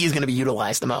where he's going to be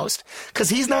utilized the most. Because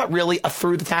he's not really a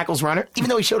through-the-tackles runner, even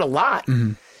though he showed a lot.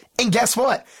 Mm-hmm. And guess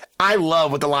what? I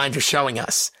love what the Lions are showing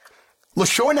us.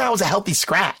 LaShore now is a healthy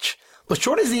scratch.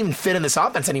 LaShore doesn't even fit in this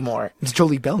offense anymore. It's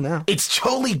Jolie Bell now. It's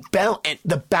Jolie Bell. And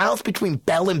the balance between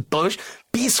Bell and Bush,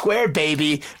 B squared,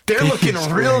 baby. They're looking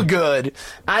real good.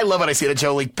 I love what I see to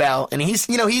Jolie Bell. And he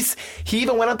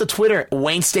even went on to Twitter,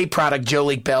 Wayne State product,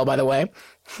 Jolie Bell, by the way.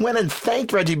 Went and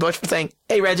thanked Reggie Bush for saying,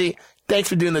 hey, Reggie, thanks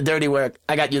for doing the dirty work.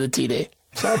 I got you the TD.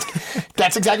 So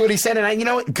that's exactly what he said. And you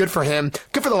know what? Good for him.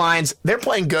 Good for the Lions. They're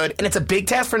playing good. And it's a big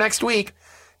task for next week.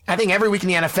 I think every week in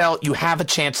the NFL, you have a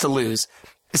chance to lose.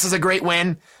 This is a great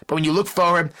win. But when you look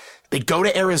forward, they go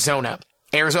to Arizona.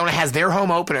 Arizona has their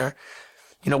home opener.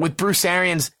 With Bruce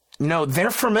Arians,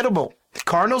 they're formidable. The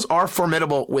Cardinals are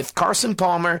formidable with Carson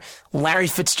Palmer, Larry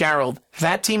Fitzgerald.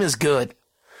 That team is good.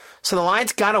 So the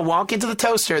Lions got to walk into the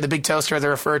toaster, the big toaster they're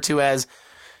referred to as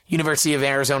University of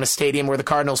Arizona Stadium where the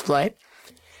Cardinals play.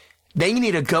 They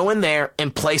need to go in there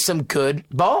and play some good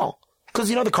ball. Because,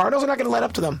 the Cardinals are not going to let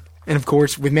up to them. And, of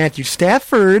course, with Matthew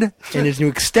Stafford and his new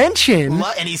extension.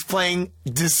 And he's playing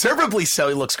deservedly so.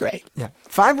 He looks great. Yeah.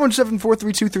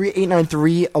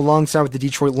 517-432-3893 alongside with the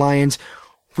Detroit Lions.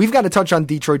 We've got to touch on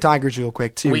Detroit Tigers real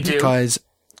quick, too. We do. Because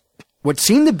what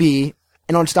seemed to be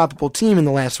an unstoppable team in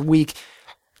the last week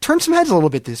turned some heads a little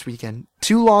bit this weekend.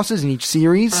 2 losses in each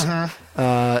series.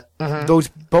 Uh-huh. Those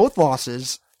both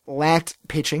losses lacked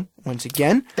pitching once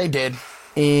again. They did.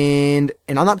 And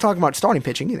I'm not talking about starting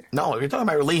pitching either. No, you're talking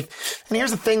about relief. And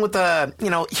here's the thing with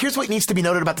here's what needs to be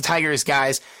noted about the Tigers,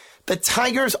 guys. The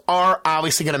Tigers are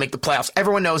obviously going to make the playoffs.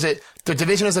 Everyone knows it. Their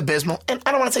division is abysmal. And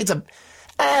I don't want to say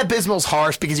abysmal's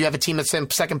harsh because you have a team that's in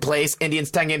second place.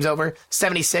 Indians 10 games over,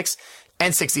 76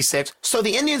 and 66. So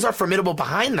the Indians are formidable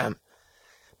behind them.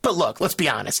 But look, let's be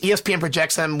honest. ESPN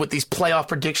projects them with these playoff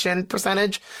prediction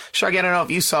percentage. Sharky, I don't know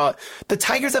if you saw it. The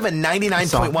Tigers have a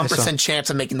 99.1% chance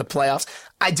of making the playoffs.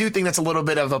 I do think that's a little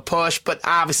bit of a push, but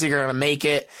obviously you're going to make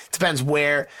it. Depends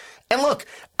where. And look,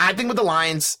 I think with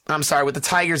the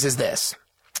Tigers is this.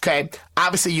 Okay?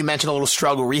 Obviously you mentioned a little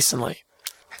struggle recently.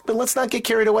 But let's not get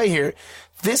carried away here.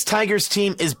 This Tigers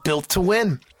team is built to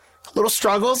win. Little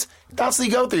struggles, that's what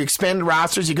you go through. You expand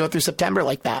rosters, you go through September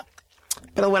like that.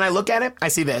 But when I look at it, I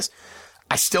see this.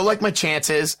 I still like my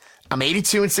chances. I'm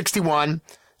 82 and 61.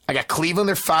 I got Cleveland,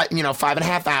 they're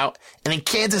 5.5 out. And then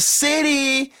Kansas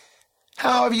City,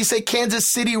 however you say Kansas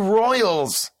City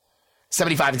Royals,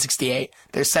 75 and 68.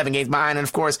 They're 7 games behind. And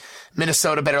of course,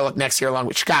 Minnesota better luck next year along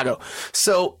with Chicago.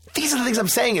 So these are the things I'm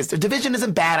saying is their division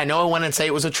isn't bad. I know I went and say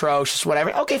it was atrocious,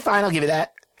 whatever. Okay, fine, I'll give you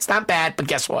that. It's not bad, but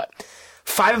guess what?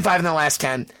 5-5 in the last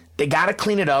 10. They got to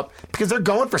clean it up because they're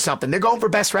going for something. They're going for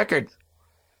best record.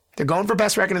 They're going for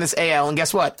best record in this AL, and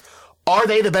guess what? Are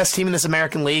they the best team in this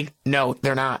American League? No,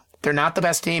 they're not. They're not the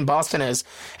best team. Boston is.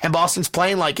 And Boston's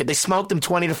playing like it. They smoked them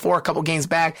 20-4 a couple games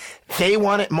back. They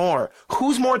want it more.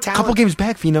 Who's more talented? Couple games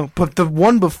back, Fino. But the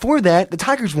one before that, the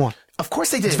Tigers won. Of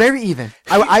course they did. It's very even.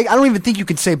 I don't even think you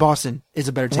can say Boston is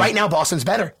a better team. Right now, Boston's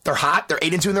better. They're hot. They're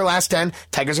 8-2 in their last 10.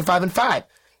 Tigers are 5-5.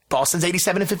 Boston's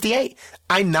 87 and 58.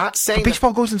 I'm not saying but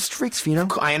baseball goes in streaks, Fino.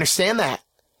 I understand that.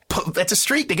 But that's a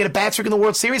streak. They get a bad streak in the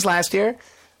World Series last year.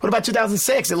 What about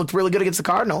 2006? They looked really good against the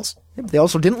Cardinals. Yeah, they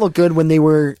also didn't look good when they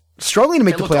were struggling to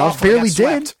make the playoffs. Barely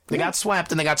did. They got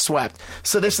swept, and they got swept.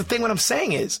 So there's the thing. What I'm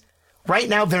saying is, right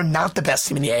now they're not the best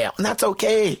team in the AL, and that's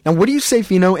okay. Now, what do you say,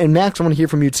 Fino? And Max, I want to hear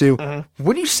from you too. Mm-hmm.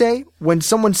 What do you say when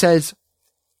someone says,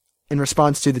 in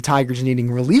response to the Tigers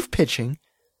needing relief pitching,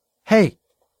 "Hey,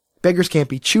 beggars can't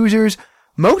be choosers.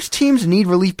 Most teams need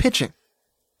relief pitching."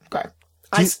 Okay.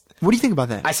 What do you think about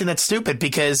that? I think that's stupid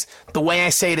because the way I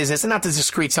say it is this, and not to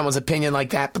discredit someone's opinion like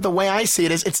that, but the way I see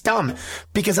it is it's dumb.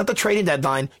 Because at the trading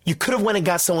deadline, you could have went and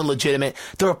got someone legitimate.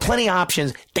 There were plenty of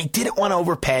options. They didn't want to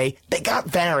overpay. They got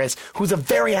Varys, who's a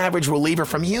very average reliever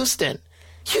from Houston.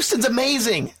 Houston's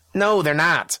amazing. No, they're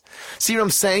not. See what I'm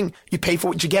saying? You pay for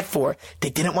what you get for. They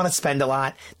didn't want to spend a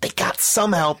lot. They got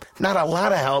some help, not a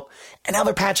lot of help, and now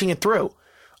they're patching it through.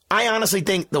 I honestly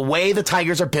think the way the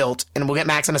Tigers are built, and we'll get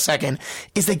Max in a second,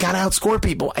 is they got to outscore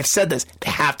people. I've said this.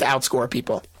 They have to outscore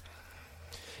people.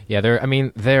 Yeah,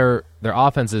 their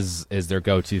offense is their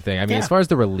go-to thing. I mean, as far as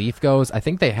the relief goes, I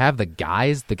think they have the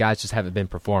guys. The guys just haven't been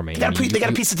performing. They got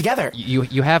to piece it together.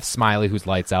 You have Smiley, who's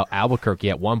lights out. Albuquerque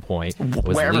at one point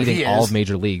was leading all of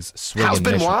major leagues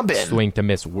swing to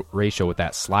miss ratio with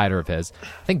that slider of his.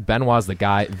 I think Benoit's the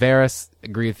guy. Varys,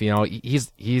 agree with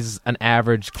he's an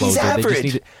average closer. He's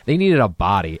average. They needed a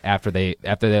body after they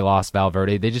lost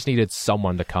Valverde. They just needed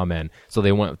someone to come in, so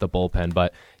they went with the bullpen.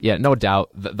 But yeah, no doubt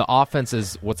the offense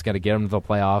is what's going to get them to the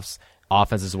playoffs.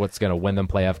 Offense is what's going to win them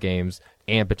playoff games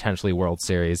and potentially World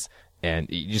Series. And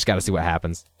you just got to see what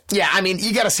happens. Yeah, I mean,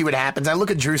 you got to see what happens. I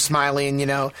look at Drew Smiley,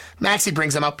 and Maxie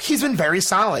brings him up. He's been very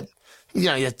solid. He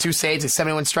had 2 saves, has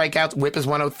 71 strikeouts, WHIP is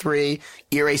 103,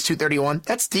 ERA's 231.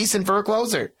 That's decent for a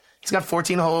closer. He's got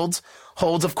 14 holds.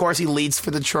 Holds, of course, he leads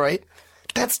for Detroit.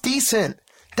 That's decent.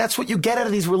 That's what you get out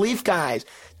of these relief guys.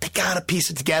 They got to piece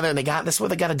it together, and that's what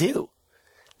they got to do.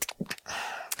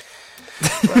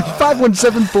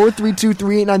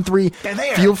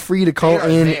 517-432-3893. Feel free to call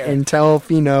in and tell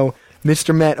Fino,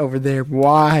 Mr. Met over there,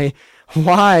 why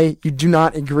you do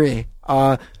not agree.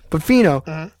 But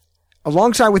Fino,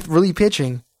 alongside with relief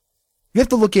pitching, you have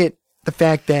to look at the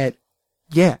fact that,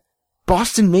 yeah,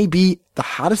 Boston may be the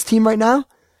hottest team right now,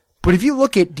 but if you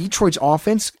look at Detroit's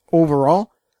offense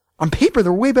overall, on paper,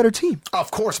 they're a way better team. Of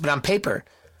course, but on paper,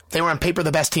 they were on paper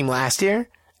the best team last year,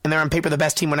 and they're on paper the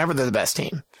best team whenever they're the best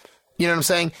team. You know what I'm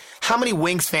saying? How many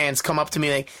Wings fans come up to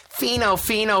me like, Fino,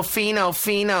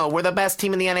 we're the best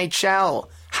team in the NHL.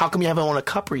 How come you haven't won a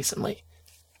cup recently?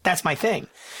 That's my thing.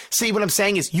 See, what I'm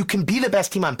saying is you can be the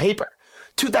best team on paper.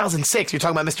 2006, you're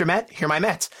talking about Mr. Met? Here are my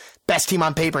Mets. Best team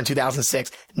on paper in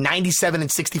 2006. 97 and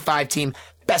 65 team.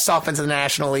 Best offense in the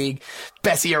National League.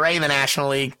 Best ERA in the National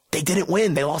League. They didn't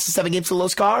win. They lost the 7 games to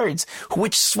Los Cards,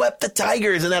 which swept the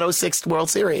Tigers in that 06 World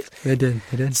Series. They did.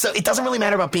 So it doesn't really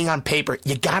matter about being on paper.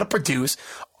 You got to produce.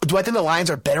 Do I think the Lions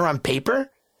are better on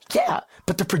paper? Yeah,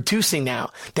 but they're producing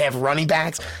now. They have running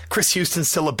backs. Chris Houston's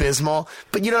still abysmal.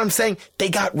 But you know what I'm saying? They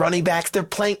got running backs. They're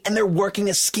playing, and they're working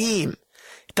a scheme.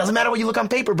 It doesn't matter what you look on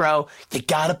paper, bro. You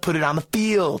got to put it on the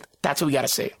field. That's what we got to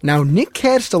see. Now, Nick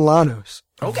Castellanos,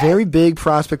 a very big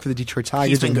prospect for the Detroit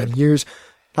Tigers in good years.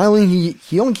 Not only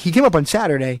he came up on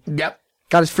Saturday. Yep.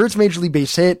 Got his first Major League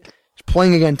base hit. He's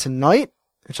playing again tonight,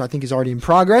 which I think is already in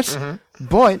progress.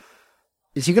 But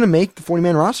is he going to make the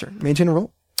 40-man roster, maintain a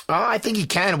role? I think he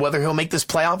can. Whether he'll make this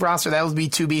playoff roster, that would be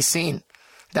to be seen.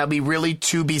 That would be really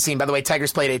to be seen. By the way,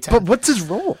 Tigers played 8 times. But what's his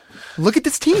role? Look at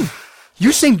this team.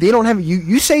 You're saying they don't have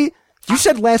you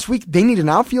said last week they need an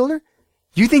outfielder?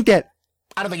 You think that?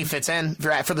 I don't think he fits in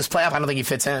for this playoff. I don't think he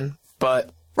fits in.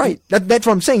 But right, that's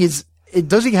what I'm saying.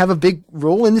 Does he have a big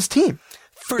role in this team?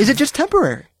 Is it just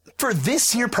temporary? For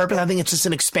this year purpose, I think it's just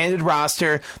an expanded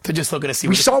roster. They're just looking to see.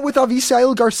 We saw it with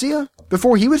Avisail Garcia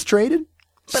before he was traded.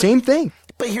 Same thing.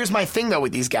 But here's my thing though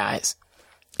with these guys,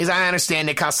 is I understand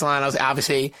Nick Castellanos.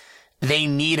 Obviously, they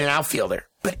need an outfielder.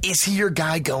 But is he your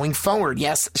guy going forward?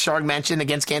 Yes, Shark mentioned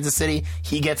against Kansas City,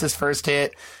 he gets his first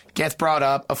hit, gets brought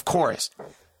up, of course.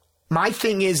 My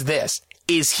thing is this.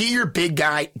 Is he your big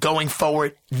guy going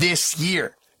forward this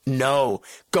year? No.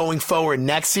 Going forward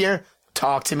next year?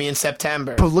 Talk to me in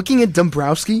September. But looking at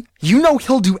Dombrowski, you know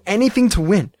he'll do anything to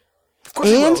win. Of course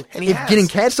he will. And he if has. Getting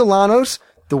Castellanos,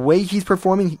 the way he's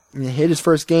performing, he hit his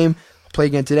first game, play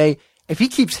again today. If he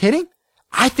keeps hitting,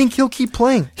 I think he'll keep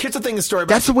playing. Here's the thing, the story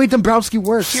about that's the way Dombrowski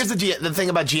works. Here's the thing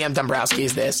about GM Dombrowski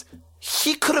is this.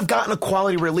 He could have gotten a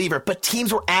quality reliever, but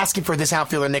teams were asking for this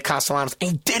outfielder, Nick Castellanos,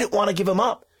 and he didn't want to give him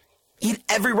up. He had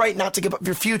every right not to give up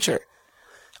your future.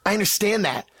 I understand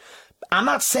that. I'm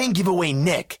not saying give away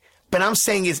Nick, but I'm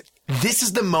saying this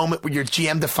is the moment where your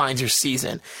GM defines your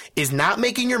season, is not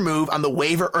making your move on the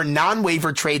waiver or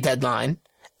non-waiver trade deadline.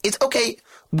 It's okay.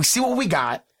 We see what we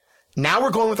got. Now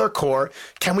we're going with our core.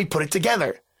 Can we put it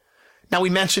together? Now, we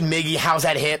mentioned Miggy. How's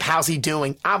that hip? How's he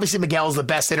doing? Obviously, Miguel is the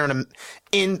best hitter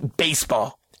in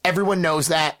baseball. Everyone knows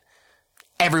that.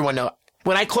 Everyone knows.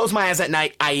 When I close my eyes at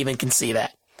night, I even can see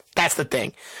that. That's the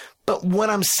thing. But what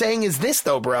I'm saying is this,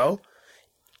 though, bro.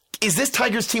 Is this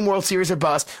Tigers team World Series or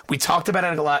bust? We talked about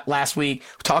it a lot last week.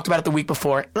 We talked about it the week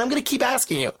before. And I'm going to keep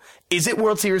asking you. Is it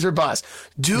World Series or bust?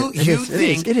 Do you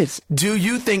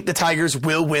think the Tigers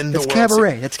will win the World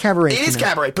Series? That's cabaret. It is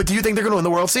cabaret. But do you think they're going to win the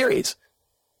World Series?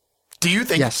 Do you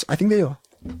think? Yes, I think they will.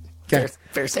 Okay.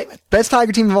 Fair statement. Best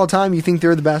Tiger team of all time. You think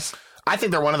they're the best? I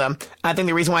think they're one of them. I think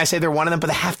the reason why I say they're one of them, but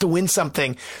they have to win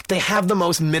something. They have the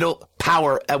most middle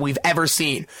power that we've ever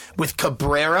seen. With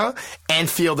Cabrera and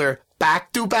Fielder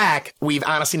back to back, we've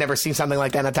honestly never seen something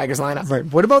like that in a Tigers lineup. Right.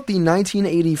 What about the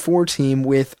 1984 team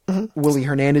with Willie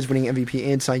Hernandez winning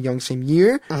MVP and Cy Young same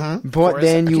year? But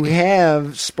then you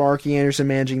have Sparky Anderson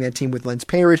managing that team with Lance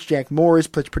Parrish, Jack Morris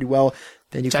pitched pretty well.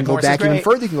 Then you can go back even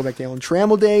further. You can go back to Alan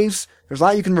Trammell days. There's a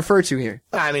lot you can refer to here.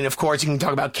 I mean, of course, you can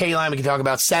talk about K-Line. We can talk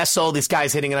about Cecil. These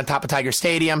guys hitting it on top of Tiger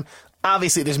Stadium.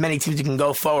 Obviously, there's many teams you can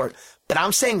go forward. But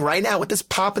I'm saying right now, with this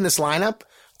pop in this lineup,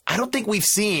 I don't think we've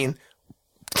seen,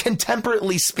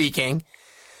 contemporarily speaking,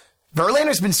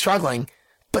 Verlander's been struggling,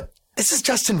 but this is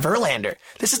Justin Verlander.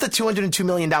 This is the $202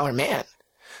 million man.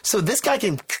 So this guy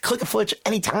can click a switch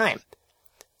anytime.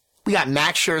 We got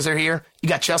Max Scherzer here. You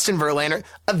got Justin Verlander.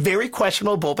 A very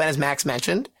questionable bullpen, as Max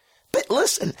mentioned. But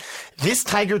listen, this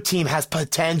Tiger team has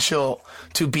potential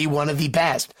to be one of the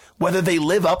best. Whether they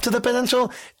live up to the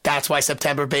potential, that's why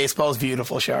September baseball is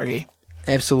beautiful, Sharky.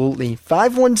 Absolutely.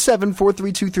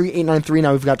 517-432-3893.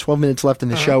 Now we've got 12 minutes left in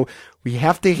the show. We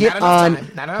have to hit on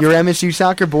your MSU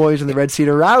soccer boys and the Red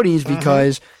Cedar Rowdies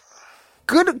because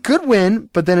good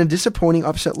win, but then a disappointing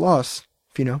upset loss.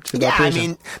 Yeah, I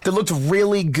mean, they looked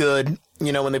really good,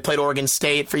 when they played Oregon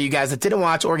State. For you guys that didn't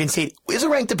watch, Oregon State is a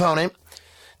ranked opponent.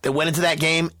 They went into that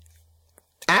game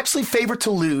actually favored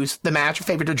to lose the match or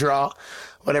favored to draw,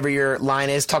 whatever your line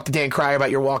is. Talk to Dan Cryer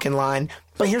about your walk-in line.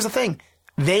 But here's the thing.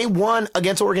 They won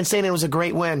against Oregon State, and it was a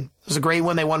great win. It was a great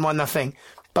win. They won 1-0.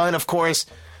 But, of course,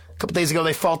 a couple days ago,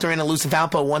 they falter in and lose to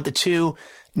Valpo 1-2.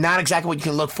 Not exactly what you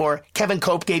can look for. Kevin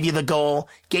Cope gave you a goal.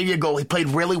 He played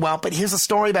really well. But here's the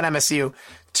story about MSU.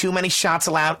 Too many shots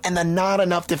allowed and then not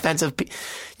enough defensive.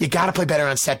 You got to play better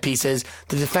on set pieces.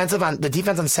 The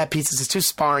defense on set pieces is too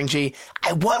sparring, G.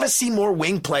 I want to see more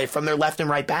wing play from their left and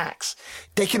right backs.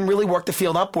 They can really work the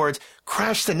field upwards,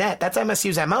 crash the net. That's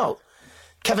MSU's MO.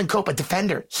 Kevin Cope, a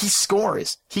defender. He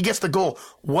scores. He gets the goal.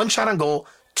 1 shot on goal.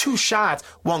 2 shots,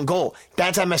 1 goal.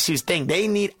 That's MSU's thing. They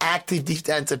need active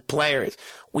defensive players.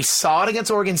 We saw it against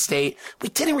Oregon State. We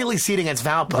didn't really see it against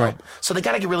Valpo. Right. So they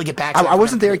got to really get back to I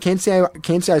wasn't there. I can't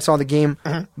say I saw the game.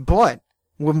 But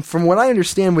from what I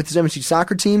understand with this MSU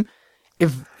soccer team,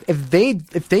 if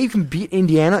they can beat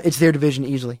Indiana, it's their division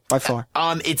easily by far.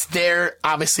 It's their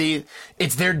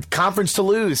conference to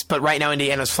lose, but right now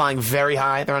Indiana's flying very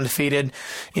high. They're undefeated.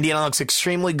 Indiana looks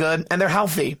extremely good, and they're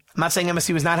healthy. I'm not saying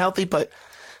MSU is not healthy, but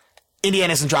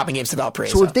Indiana isn't dropping games to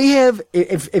Valparaiso. So if they have,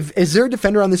 if is there a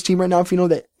defender on this team right now, if you know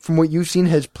that from what you've seen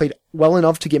has played well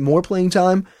enough to get more playing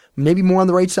time, maybe more on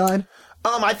the right side?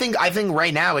 I think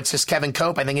right now it's just Kevin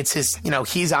Cope. I think it's his,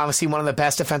 he's obviously one of the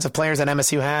best defensive players that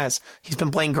MSU has. He's been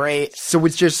playing great. So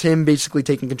it's just him basically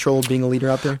taking control of being a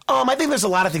leader out there? I think there's a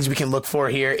lot of things we can look for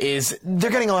here is they're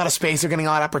getting a lot of space, they're getting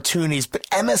a lot of opportunities, but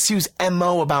MSU's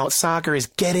MO about soccer is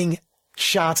getting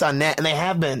shots on net, and they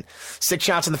have been. 6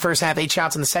 shots in the first half, 8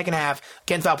 shots in the second half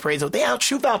against Valparaiso. They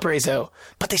outshoot Valparaiso,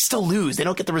 but they still lose. They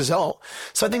don't get the result.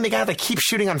 So I think they got to keep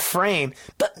shooting on frame,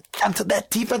 but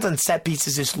that defense on set piece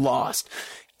is just lost.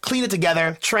 Clean it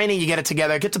together. Training, you get it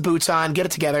together. Get the boots on. Get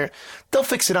it together. They'll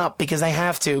fix it up because they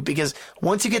have to. Because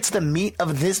once you get to the meat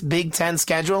of this Big Ten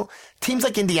schedule, teams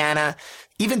like Indiana,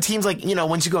 even teams like,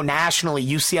 once you go nationally,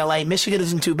 UCLA, Michigan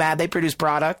isn't too bad. They produce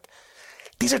product.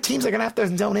 These are teams they're going to have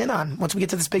to zone in on once we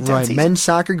get to this Big Ten season. Men's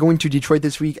soccer going to Detroit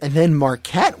this week, and then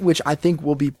Marquette, which I think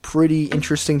will be pretty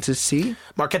interesting to see.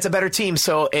 Marquette's a better team,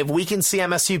 so if we can see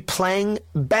MSU playing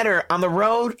better on the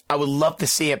road, I would love to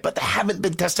see it, but they haven't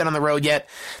been tested on the road yet.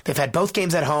 They've had both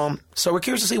games at home, so we're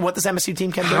curious to see what this MSU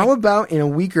team can do. How about in a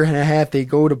week and a half they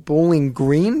go to Bowling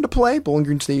Green to play? Bowling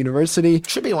Green State University.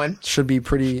 Should be a win. Should be a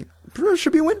win?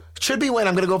 Should be a win.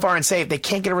 I'm going to go far and say if they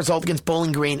can't get a result against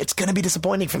Bowling Green, it's going to be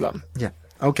disappointing for them. Yeah.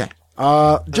 Okay.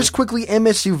 Just quickly,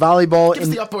 MSU volleyball. Give us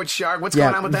the upward shark. What's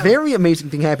going on with that? Very amazing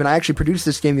thing happened. I actually produced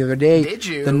this game the other day. Did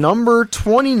you? The number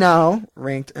 20 now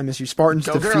ranked MSU Spartans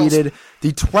defeated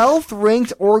the 12th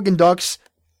ranked Oregon Ducks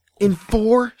in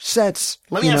 4 sets.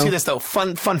 Let me ask you this though.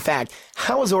 Fun fact.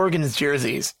 How is Oregon's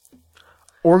jerseys?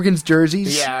 Oregon's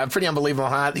jerseys? Yeah, pretty unbelievable,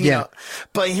 huh? Yeah.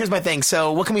 But here's my thing.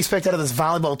 So what can we expect out of this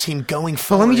volleyball team going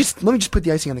forward? Well, let me just put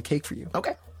the icing on the cake for you.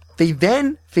 Okay. They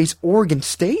then face Oregon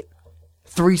State.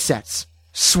 3 sets,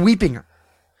 sweeping her.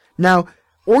 Now,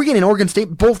 Oregon and Oregon State,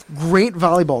 both great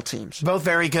volleyball teams. Both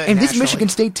very good. And this Michigan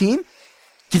State team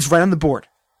gets right on the board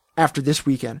after this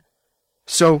weekend.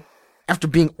 So, after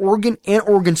being Oregon and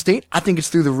Oregon State, I think it's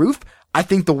through the roof. I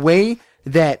think the way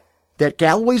that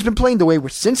Galloway's been playing, the way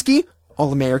Wyszynski,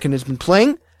 All-American, has been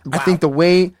playing, wow. I think the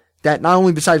way that not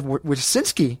only besides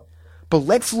Wyszynski, but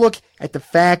let's look at the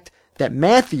fact that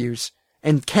Matthews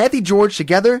and Kathy George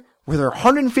together with their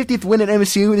 150th win at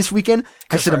MSU this weekend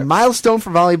has set a milestone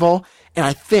for volleyball, and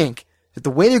I think that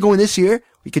the way they're going this year,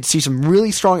 we could see some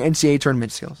really strong NCAA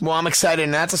tournament skills. Well, I'm excited,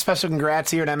 and that's a special congrats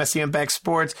here at MSU Impact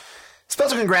Sports.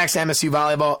 Special congrats to MSU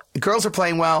Volleyball. The girls are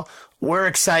playing well. We're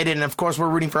excited, and of course, we're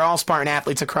rooting for all Spartan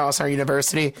athletes across our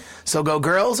university. So go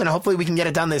girls, and hopefully we can get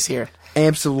it done this year.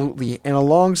 Absolutely. And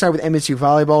alongside with MSU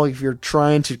Volleyball, if you're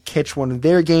trying to catch one of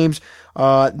their games,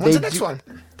 when's the next one?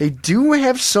 They do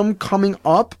have some coming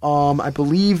up. I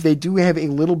believe they do have a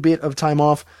little bit of time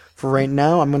off for right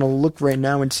now. I'm going to look right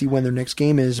now and see when their next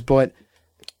game is. But,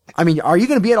 I mean, are you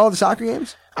going to be at all the soccer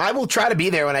games? I will try to be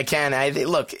there when I can.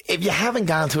 Look, if you haven't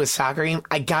gone to a soccer game,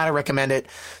 I got to recommend it.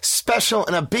 Special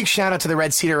and a big shout out to the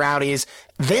Red Cedar Rowdies.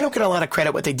 They don't get a lot of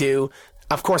credit what they do.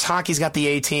 Of course, hockey's got the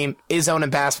A team. Izzone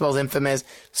and basketball is infamous.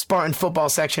 Spartan football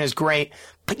section is great.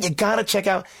 But you got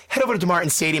to head over to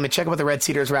DeMartin Stadium and check out what the Red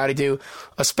Cedars Rowdy do.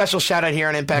 A special shout out here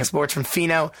on Impact Sports from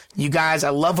Fino. You guys, I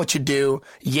love what you do.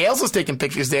 Yales was taking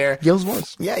pictures there. Yales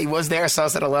was. Yeah, he was there. So I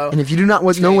said hello. And if you do not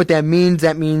know what that means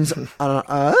in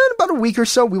about a week or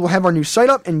so, we will have our new site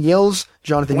up, and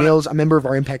Jonathan Yales, a member of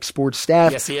our Impact Sports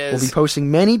staff, yes, he is. will be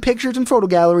posting many pictures and photo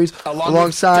galleries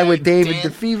alongside with David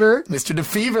DeFever. Mr.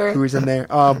 DeFever. Who is in there.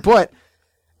 But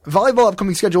volleyball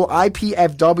upcoming schedule,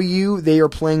 IPFW, they are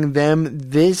playing them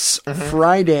this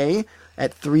Friday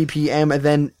at 3 p.m. and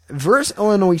then versus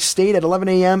Illinois State at 11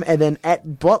 a.m. and then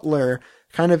at Butler,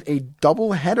 kind of a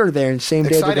double header there. And same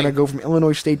day they're going to go from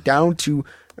Illinois State down to,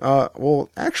 they're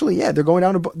going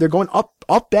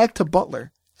up back to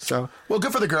Butler. So, well,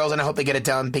 good for the girls, and I hope they get it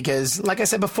done because, like I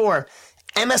said before,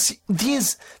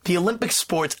 the Olympic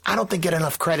sports, I don't think get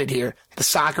enough credit here. The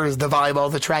soccer, the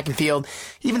volleyball, the track and field,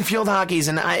 even field hockeys.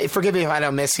 And forgive me if I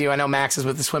don't miss you. I know Max is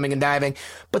with the swimming and diving.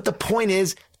 But the point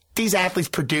is, these athletes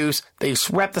produce. They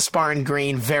rep the Spartan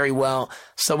green very well.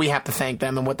 So we have to thank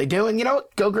them and what they do. And you know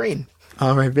what? Go green.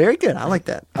 All right. Very good. I like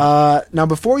that. Now,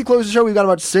 before we close the show, we've got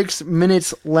about 6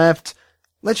 minutes left.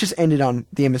 Let's just end it on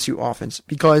the MSU offense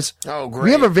because we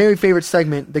have a very favorite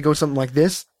segment that goes something like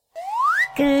this.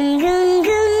 Goon, goon,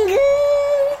 goon, goon.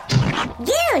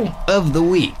 You Quarterback of the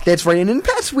week. That's right. And in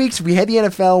past weeks, we had the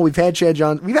NFL, we've had Chad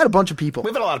Johnson, we've had a bunch of people.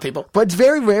 We've had a lot of people. But it's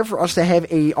very rare for us to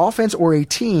have a offense or a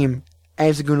team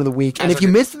as the goon of the week. And if you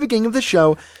missed the beginning of the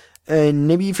show, and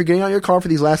maybe if you're getting out your car for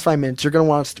these last 5 minutes, you're gonna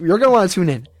want to tune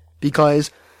in,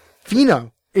 because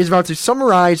Fino is about to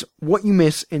summarize what you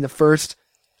miss in the first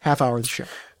half hour of the show.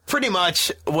 Pretty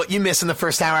much what you miss in the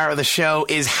first hour of the show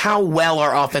is how well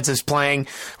our offense is playing.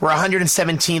 We're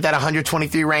 117th at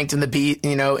 123 ranked in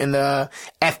the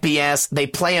FBS. They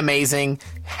play amazing.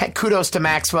 Kudos to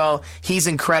Maxwell. He's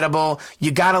incredible.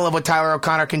 You gotta love what Tyler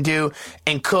O'Connor can do.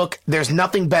 And Cook, there's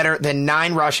nothing better than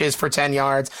 9 rushes for 10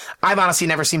 yards. I've honestly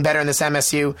never seen better in this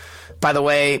MSU. By the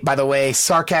way,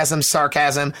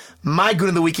 sarcasm. My goon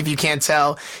of the week, if you can't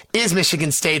tell, is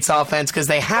Michigan State's offense, because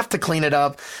they have to clean it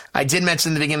up. I did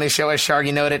mention in the beginning of the show, as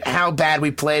Shargy noted, how bad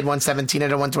we played. 117 at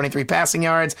 123 passing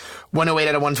yards, 108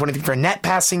 at 123 for net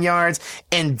passing yards,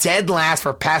 and dead last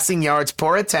for passing yards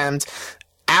per attempt.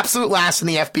 Absolute last in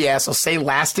the FBS. I'll say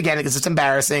last again because it's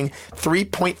embarrassing.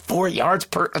 3.4 yards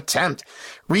per attempt.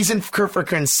 Reason for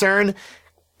concern,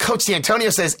 Coach D'Antonio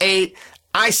says 8.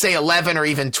 I say 11 or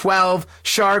even 12.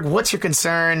 Sharg, what's your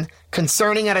concern?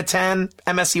 Concerning out of 10,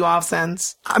 MSU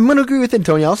offense? I'm going to agree with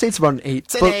Antonio. I'll say it's about an 8.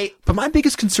 It's an 8. But my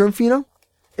biggest concern, Fino,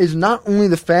 is not only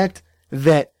the fact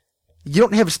that you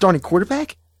don't have a starting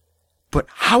quarterback, but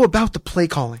how about the play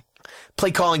calling?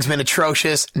 Play calling's been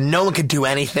atrocious. No one could do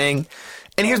anything.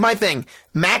 And here's my thing.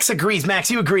 Max agrees.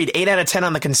 Max, you agreed. 8 out of 10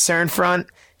 on the concern front.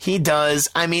 He does.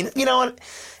 I mean, you know what?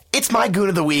 It's my goon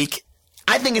of the week.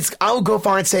 I'll go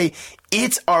far and say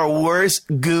it's our worst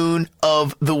goon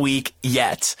of the week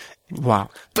yet. Wow.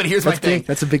 But here's my thing.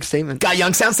 That's a big statement. Got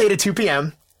Youngstown State at 2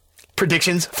 p.m.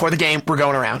 Predictions for the game. We're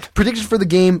going around. Predictions for the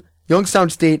game. Youngstown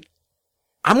State.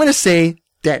 I'm going to say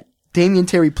that Damian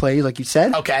Terry plays, like you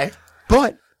said. Okay.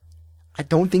 But I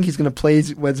don't think he's going to play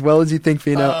as well as you think,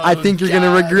 Fino. I think you're going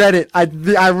to regret it.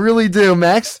 I really do,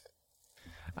 Max.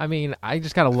 I mean, I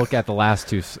just got to look at the last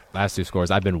two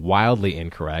scores. I've been wildly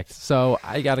incorrect. So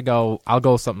I got to go. I'll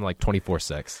go something like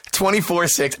 24-6.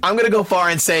 24-6. I'm going to go far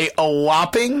and say a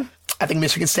whopping. I think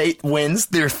Michigan State wins.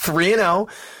 They're 3-0.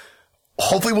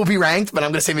 Hopefully we'll be ranked, but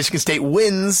I'm going to say Michigan State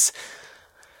wins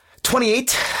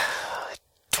 28-6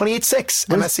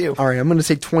 MSU. All right, I'm going to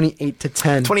say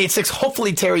 28-10. 28-6.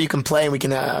 Hopefully, Terry, you can play and we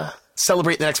can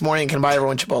celebrate the next morning and can buy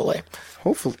everyone Chipotle.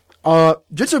 Hopefully.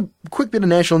 Just a quick bit of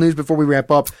national news before we wrap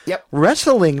up. Yep.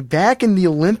 Wrestling back in the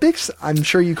Olympics. I'm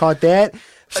sure you caught that.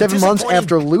 7 months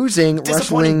after losing,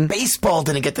 wrestling. Baseball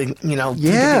didn't get the,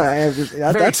 Yeah,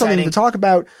 that's something to talk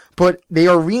about. But they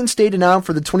are reinstated now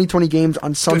for the 2020 games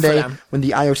on Sunday when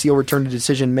the IOC overturned a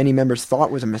decision many members thought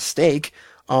was a mistake.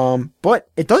 But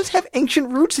it does have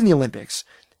ancient roots in the Olympics.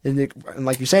 And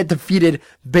like you said, defeated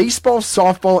baseball,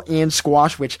 softball, and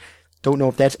squash, which don't know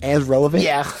if that's as relevant.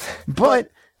 Yeah.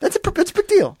 But that's a big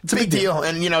deal. It's a big deal.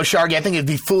 And, Shargy, I think it'd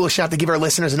be foolish not to give our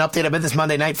listeners an update about this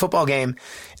Monday night football game.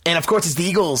 And, of course, it's the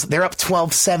Eagles. They're up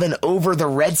 12-7 over the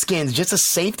Redskins. Just a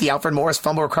safety. Alfred Morris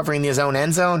fumble recovering in his own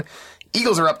end zone.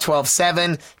 Eagles are up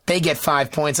 12-7. They get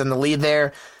 5 points in the lead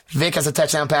there. Vic has a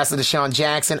touchdown pass to Deshaun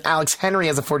Jackson. Alex Henry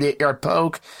has a 48-yard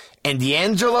poke. And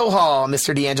D'Angelo Hall,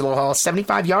 Mr. D'Angelo Hall,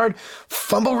 75-yard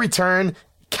fumble return.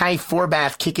 Kai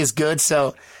Forbath kick is good.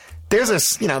 So there's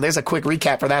a quick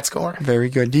recap for that score. Very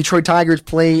good. Detroit Tigers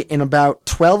play in about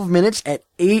 12 minutes at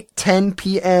 8:10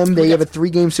 p.m. They have a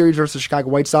 3-game series versus the Chicago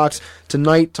White Sox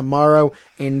tonight, tomorrow,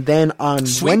 and then on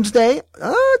Wednesday.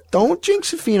 Don't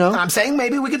jinx it, Fino. I'm saying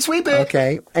maybe we could sweep it.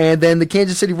 Okay. And then the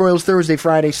Kansas City Royals Thursday,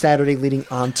 Friday, Saturday, leading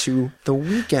on to the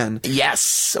weekend.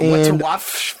 Yes. What to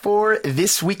watch for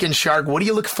this weekend, Shark? What do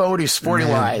you look forward to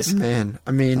sporting-wise? Man,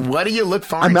 I mean, what do you look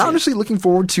forward to? I'm honestly looking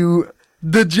forward to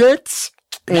the Jets.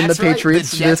 And the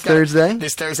Patriots this Thursday.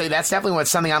 This Thursday. That's definitely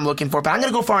something I'm looking for. But I'm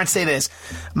going to go far and say this.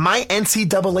 My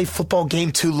NCAA football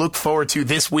game to look forward to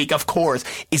this week, of course,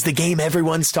 is the game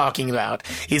everyone's talking about.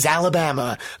 Is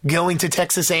Alabama going to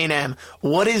Texas A&M?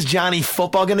 What is Johnny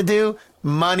Football going to do?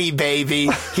 Money, baby.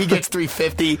 He gets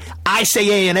 $350. I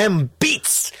say A&M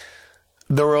beats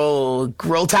the Roll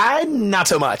Tide. Not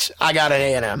so much. I got an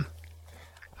A&M.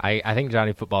 I think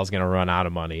Johnny Football is going to run out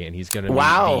of money, and he's going to be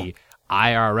the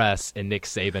IRS and Nick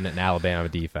Saban and Alabama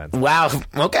defense. Wow.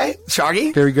 Okay.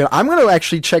 Shargy? Very good. I'm going to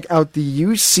actually check out the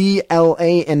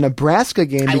UCLA and Nebraska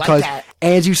game because,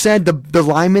 as you said, the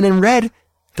linemen in red,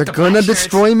 they're going to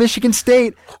destroy Michigan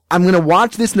State. I'm going to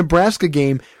watch this Nebraska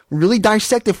game, really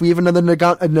dissect if we have another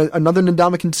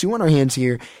Ndamukong Suh on our hands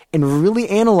here, and really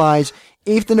analyze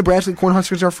if the Nebraska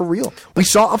Cornhuskers are for real. We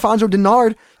saw Alfonso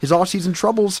Denard, his offseason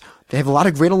troubles. They have a lot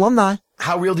of great alumni.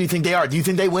 How real do you think they are? Do you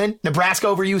think they win? Nebraska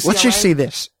over UCLA? Let's just say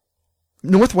this.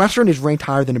 Northwestern is ranked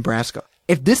higher than Nebraska.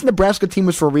 If this Nebraska team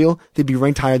was for real, they'd be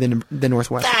ranked higher than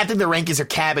Northwestern. I think the rankings are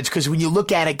cabbage because when you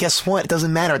look at it, guess what? It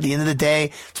doesn't matter. At the end of the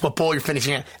day, it's what bowl you're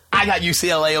finishing at. I got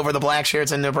UCLA over the Black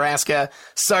Shirts in Nebraska.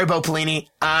 Sorry, Bo Pelini.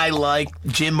 I like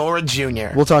Jim Mora Jr.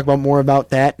 We'll talk more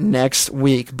about that next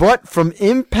week. But from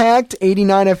Impact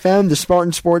 89 FM, the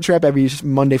Spartan Sports Wrap, every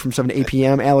Monday from 7 to 8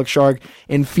 p.m. Alex Sharg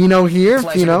and Fino here.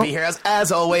 Pleasure Fino. to be here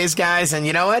as always, guys. And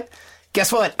you know what?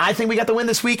 Guess what? I think we got the win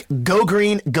this week. Go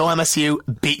Green, go MSU,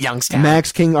 beat Youngstown.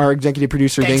 Max King, our executive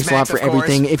producer, thanks a lot for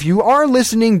everything. If you are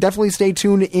listening, definitely stay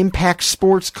tuned to Impact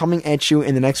Sports coming at you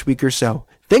in the next week or so.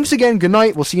 Thanks again. Good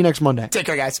night. We'll see you next Monday. Take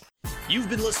care, guys. You've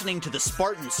been listening to the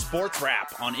Spartan Sports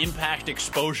Wrap on Impact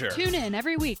Exposure. Tune in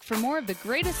every week for more of the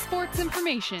greatest sports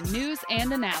information, news,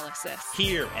 and analysis.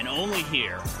 Here and only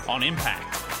here on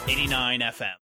Impact 89 FM.